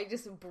I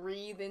just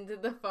breathe into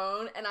the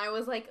phone, and I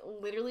was like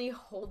literally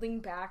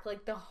holding back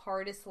like the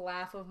hardest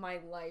laugh of my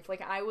life.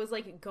 Like I was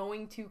like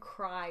going to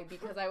cry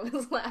because I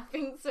was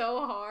laughing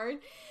so hard,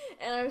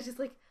 and I was just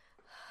like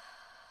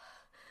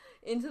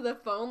into the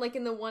phone, like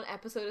in the one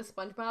episode of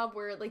SpongeBob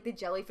where like the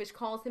jellyfish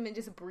calls him and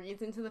just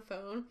breathes into the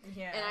phone.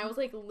 Yeah. And I was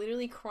like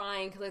literally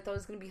crying because I thought it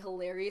was gonna be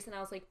hilarious, and I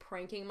was like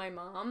pranking my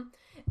mom,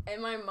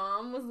 and my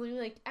mom was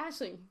literally like,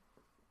 "Ashley,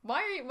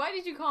 why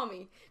did you call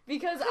me?"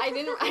 Because I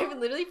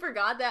literally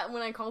forgot that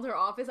when I called her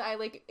office,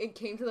 it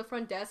came to the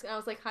front desk and I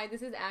was like, "Hi,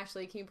 this is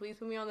Ashley. Can you please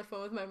put me on the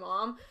phone with my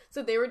mom?"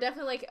 So they were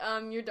definitely like,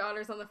 "Your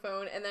daughter's on the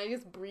phone," and then I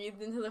just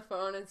breathed into the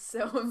phone. It's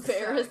so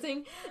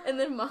embarrassing. And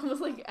then mom was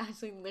like,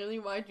 "Ashley, literally,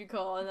 why'd you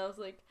call?" And I was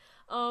like,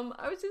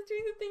 I was just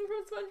doing the thing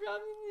from SpongeBob."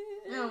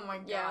 Oh my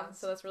god. Yeah,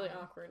 so that's really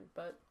awkward,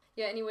 but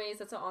Yeah, anyways,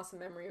 that's an awesome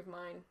memory of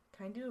mine.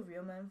 Can I do a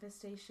real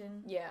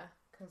manifestation? Yeah.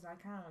 Because I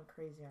kind of went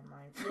crazy on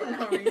mine for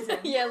no reason.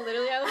 Yeah,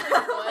 literally, I was like,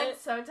 I'm what? like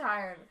so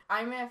tired.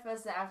 I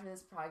manifest that after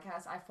this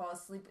podcast, I fall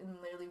asleep in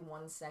literally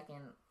 1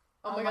 second.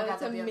 Oh my god, that's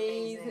that'd be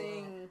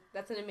amazing.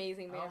 That's an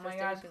amazing Oh my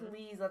manifestation. god,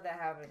 please let that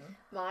happen.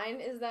 Mine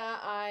is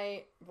that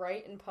I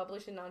write and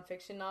publish a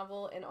nonfiction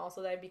novel, and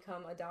also that I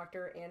become a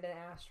doctor and an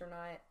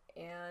astronaut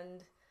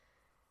and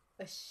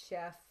a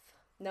chef.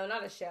 No,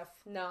 not a chef.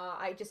 Nah,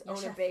 I just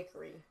own a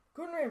bakery.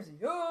 Gordon Ramsay,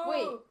 yo!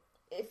 Wait,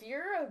 if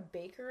you're a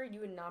baker,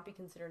 you would not be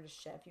considered a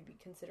chef. You'd be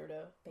considered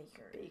a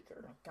Baker. baker.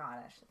 Oh my god,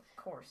 Ashley, of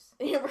course.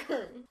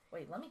 Amber.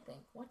 Wait, let me think.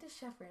 What does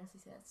Chef Ramsay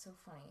say? That's so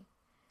funny.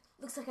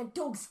 Looks like a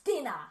dog's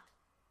dinner.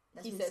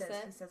 That's He what says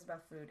that? He says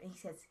about food. And he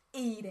says,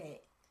 eat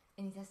it.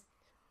 And he says,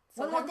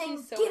 Sometimes one more thing,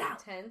 he's so get out.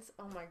 intense.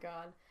 Oh my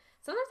god.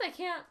 Sometimes I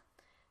can't.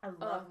 I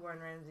love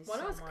Gordon Ramsay so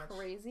When much. it was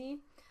crazy,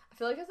 I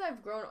feel like as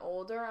I've grown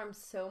older, I'm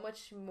so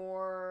much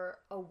more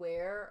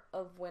aware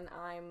of when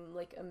I'm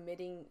like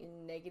emitting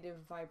negative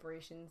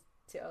vibrations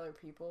to other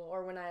people,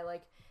 or when I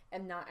like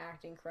am not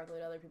acting correctly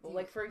to other people. Dude,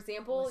 like for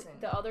example, listen.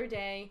 the other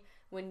day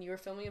when you were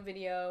filming a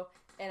video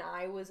and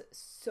I was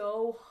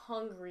so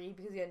hungry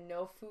because you had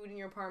no food in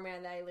your apartment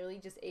and I literally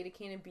just ate a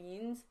can of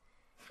beans.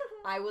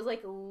 I was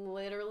like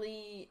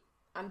literally,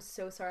 I'm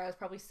so sorry. I was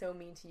probably so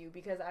mean to you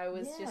because I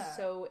was just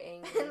so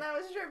angry. And I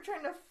was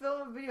trying to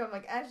film a video. I'm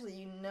like, Ashley,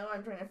 you know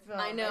I'm trying to film.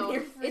 I know. And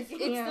you're It's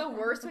freaking the out.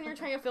 worst when you're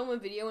trying to film a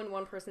video and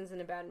one person's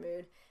in a bad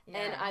mood. Yeah.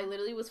 And I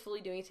literally was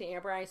fully doing it to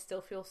Amber. I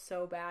still feel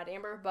so bad,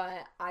 Amber,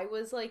 but I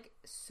was like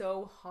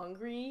so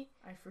hungry.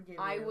 I forgive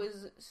I you.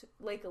 was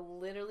like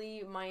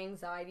literally, my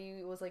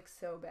anxiety was like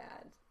so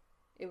bad.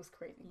 It was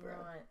crazy, You bro. know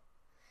what?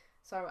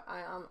 So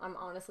I'm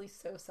honestly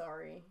so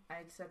sorry. I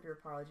accept your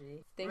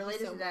apology. Thank you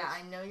Related so to that, much.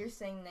 I know you're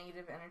saying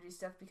negative energy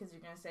stuff because you're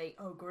gonna say,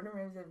 "Oh, Gordon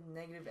Ramsay has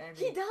negative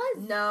energy." He does.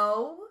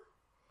 No.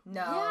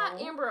 Yeah,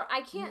 Amber,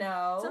 I can't.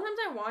 No. Sometimes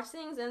I watch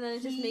things and then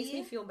it just makes me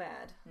He- feel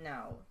bad.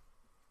 No.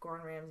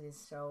 Gordon Ramsay is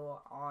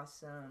so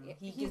awesome.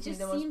 He gives just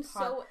me the most seems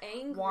so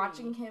angry.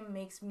 Watching him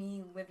makes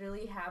me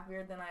literally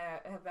happier than I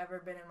have ever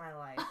been in my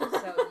life.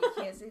 So you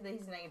can't say that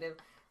he's negative.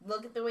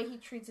 Look at the way he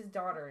treats his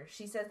daughter.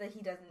 She says that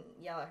he doesn't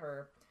yell at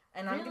her,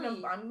 and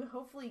Really? I'm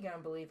hopefully gonna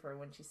believe her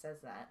when she says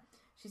that.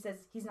 She says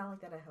he's not like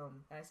that at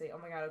home, and I say, "Oh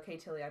my god, okay,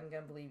 Tilly, I'm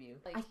gonna believe you."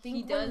 Like, I think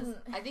he does.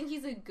 when- I think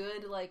he's a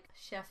good like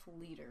chef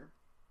leader.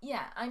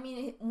 Yeah, I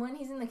mean, when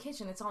he's in the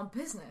kitchen, it's all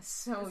business,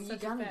 so That's you such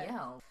a gotta fact.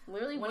 yell.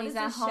 Literally, When what he's is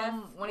at a chef?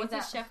 home- when What's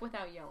he's a at- chef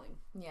without yelling?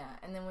 Yeah,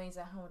 and then when he's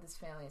at home with his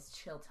family, it's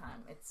chill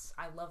time.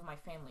 I love my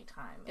family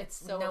time. It's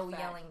It's so no a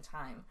fact. yelling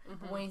time. Mhm.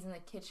 But when he's in the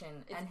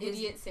kitchen It's and his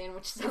idiot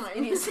sandwich It's time.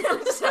 idiot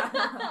sandwich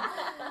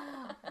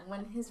time.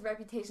 When his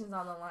reputation's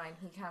on the line,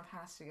 he kind of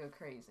has to go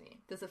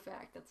crazy, That's a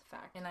fact. That's a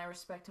fact. and I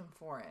respect him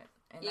for it.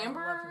 And I love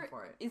Amber him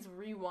for it. is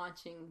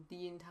rewatching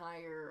the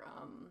entire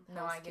No,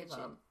 Hell's I gave Kitchen.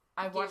 up.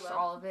 I You watched gave up?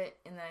 all of it,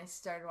 and then I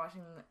started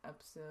watching the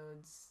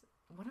episodes.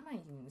 What am I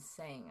even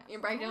saying?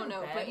 Amber, I Am don't in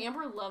know, bed? but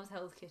Amber loves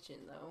Hell's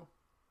Kitchen though.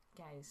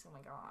 Guys, oh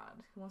my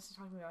god, who wants to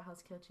talk to me about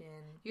Hell's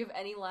Kitchen? Do you have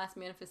any last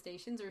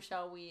manifestations, or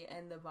shall we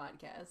end the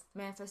podcast?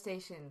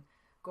 Manifestation.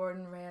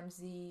 Gordon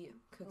Ramsay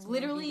cooks me a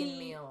Literally, vegan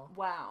meal.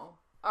 wow.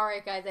 All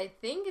right, guys, I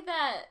think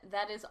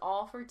that is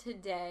all for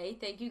today.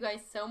 Thank you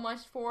guys so much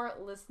for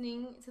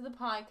listening to the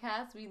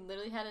podcast. We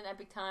literally had an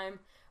epic time.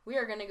 We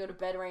are going to go to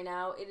bed right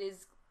now. It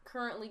is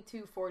currently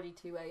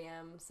 2:42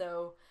 a.m.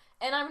 So,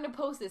 and I'm going to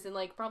post this in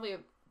like probably a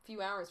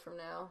few hours from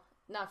now.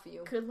 Not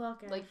few. Good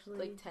luck, Like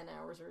Ashley. 10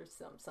 hours or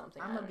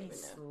something. I'm I gonna don't be even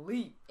know.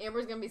 asleep.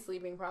 Amber's going to be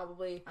sleeping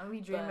probably. I'm gonna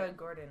be dreaming But- about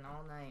Gordon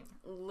all night.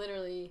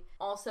 Literally.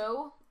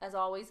 Also, as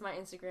always, my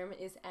Instagram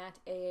is at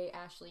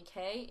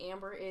AAAshleyK.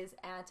 Amber is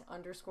at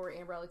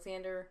 _Amber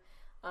Alexander.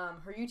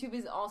 Her YouTube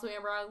is also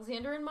Amber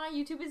Alexander, and my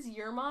YouTube is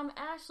Your Mom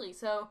Ashley.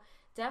 So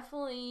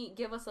definitely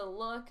give us a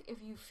look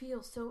if you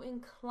feel so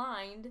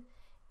inclined.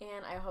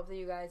 And I hope that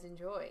you guys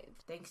enjoyed.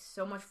 Thanks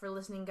so much for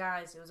listening,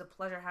 guys. It was a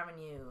pleasure having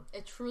you.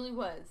 It truly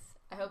was.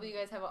 I hope that you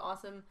guys have an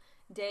awesome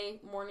day,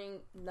 morning,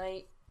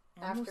 night,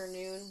 And we'll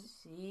afternoon.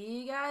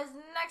 see you guys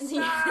next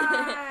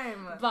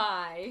time.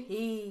 Bye.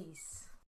 Peace.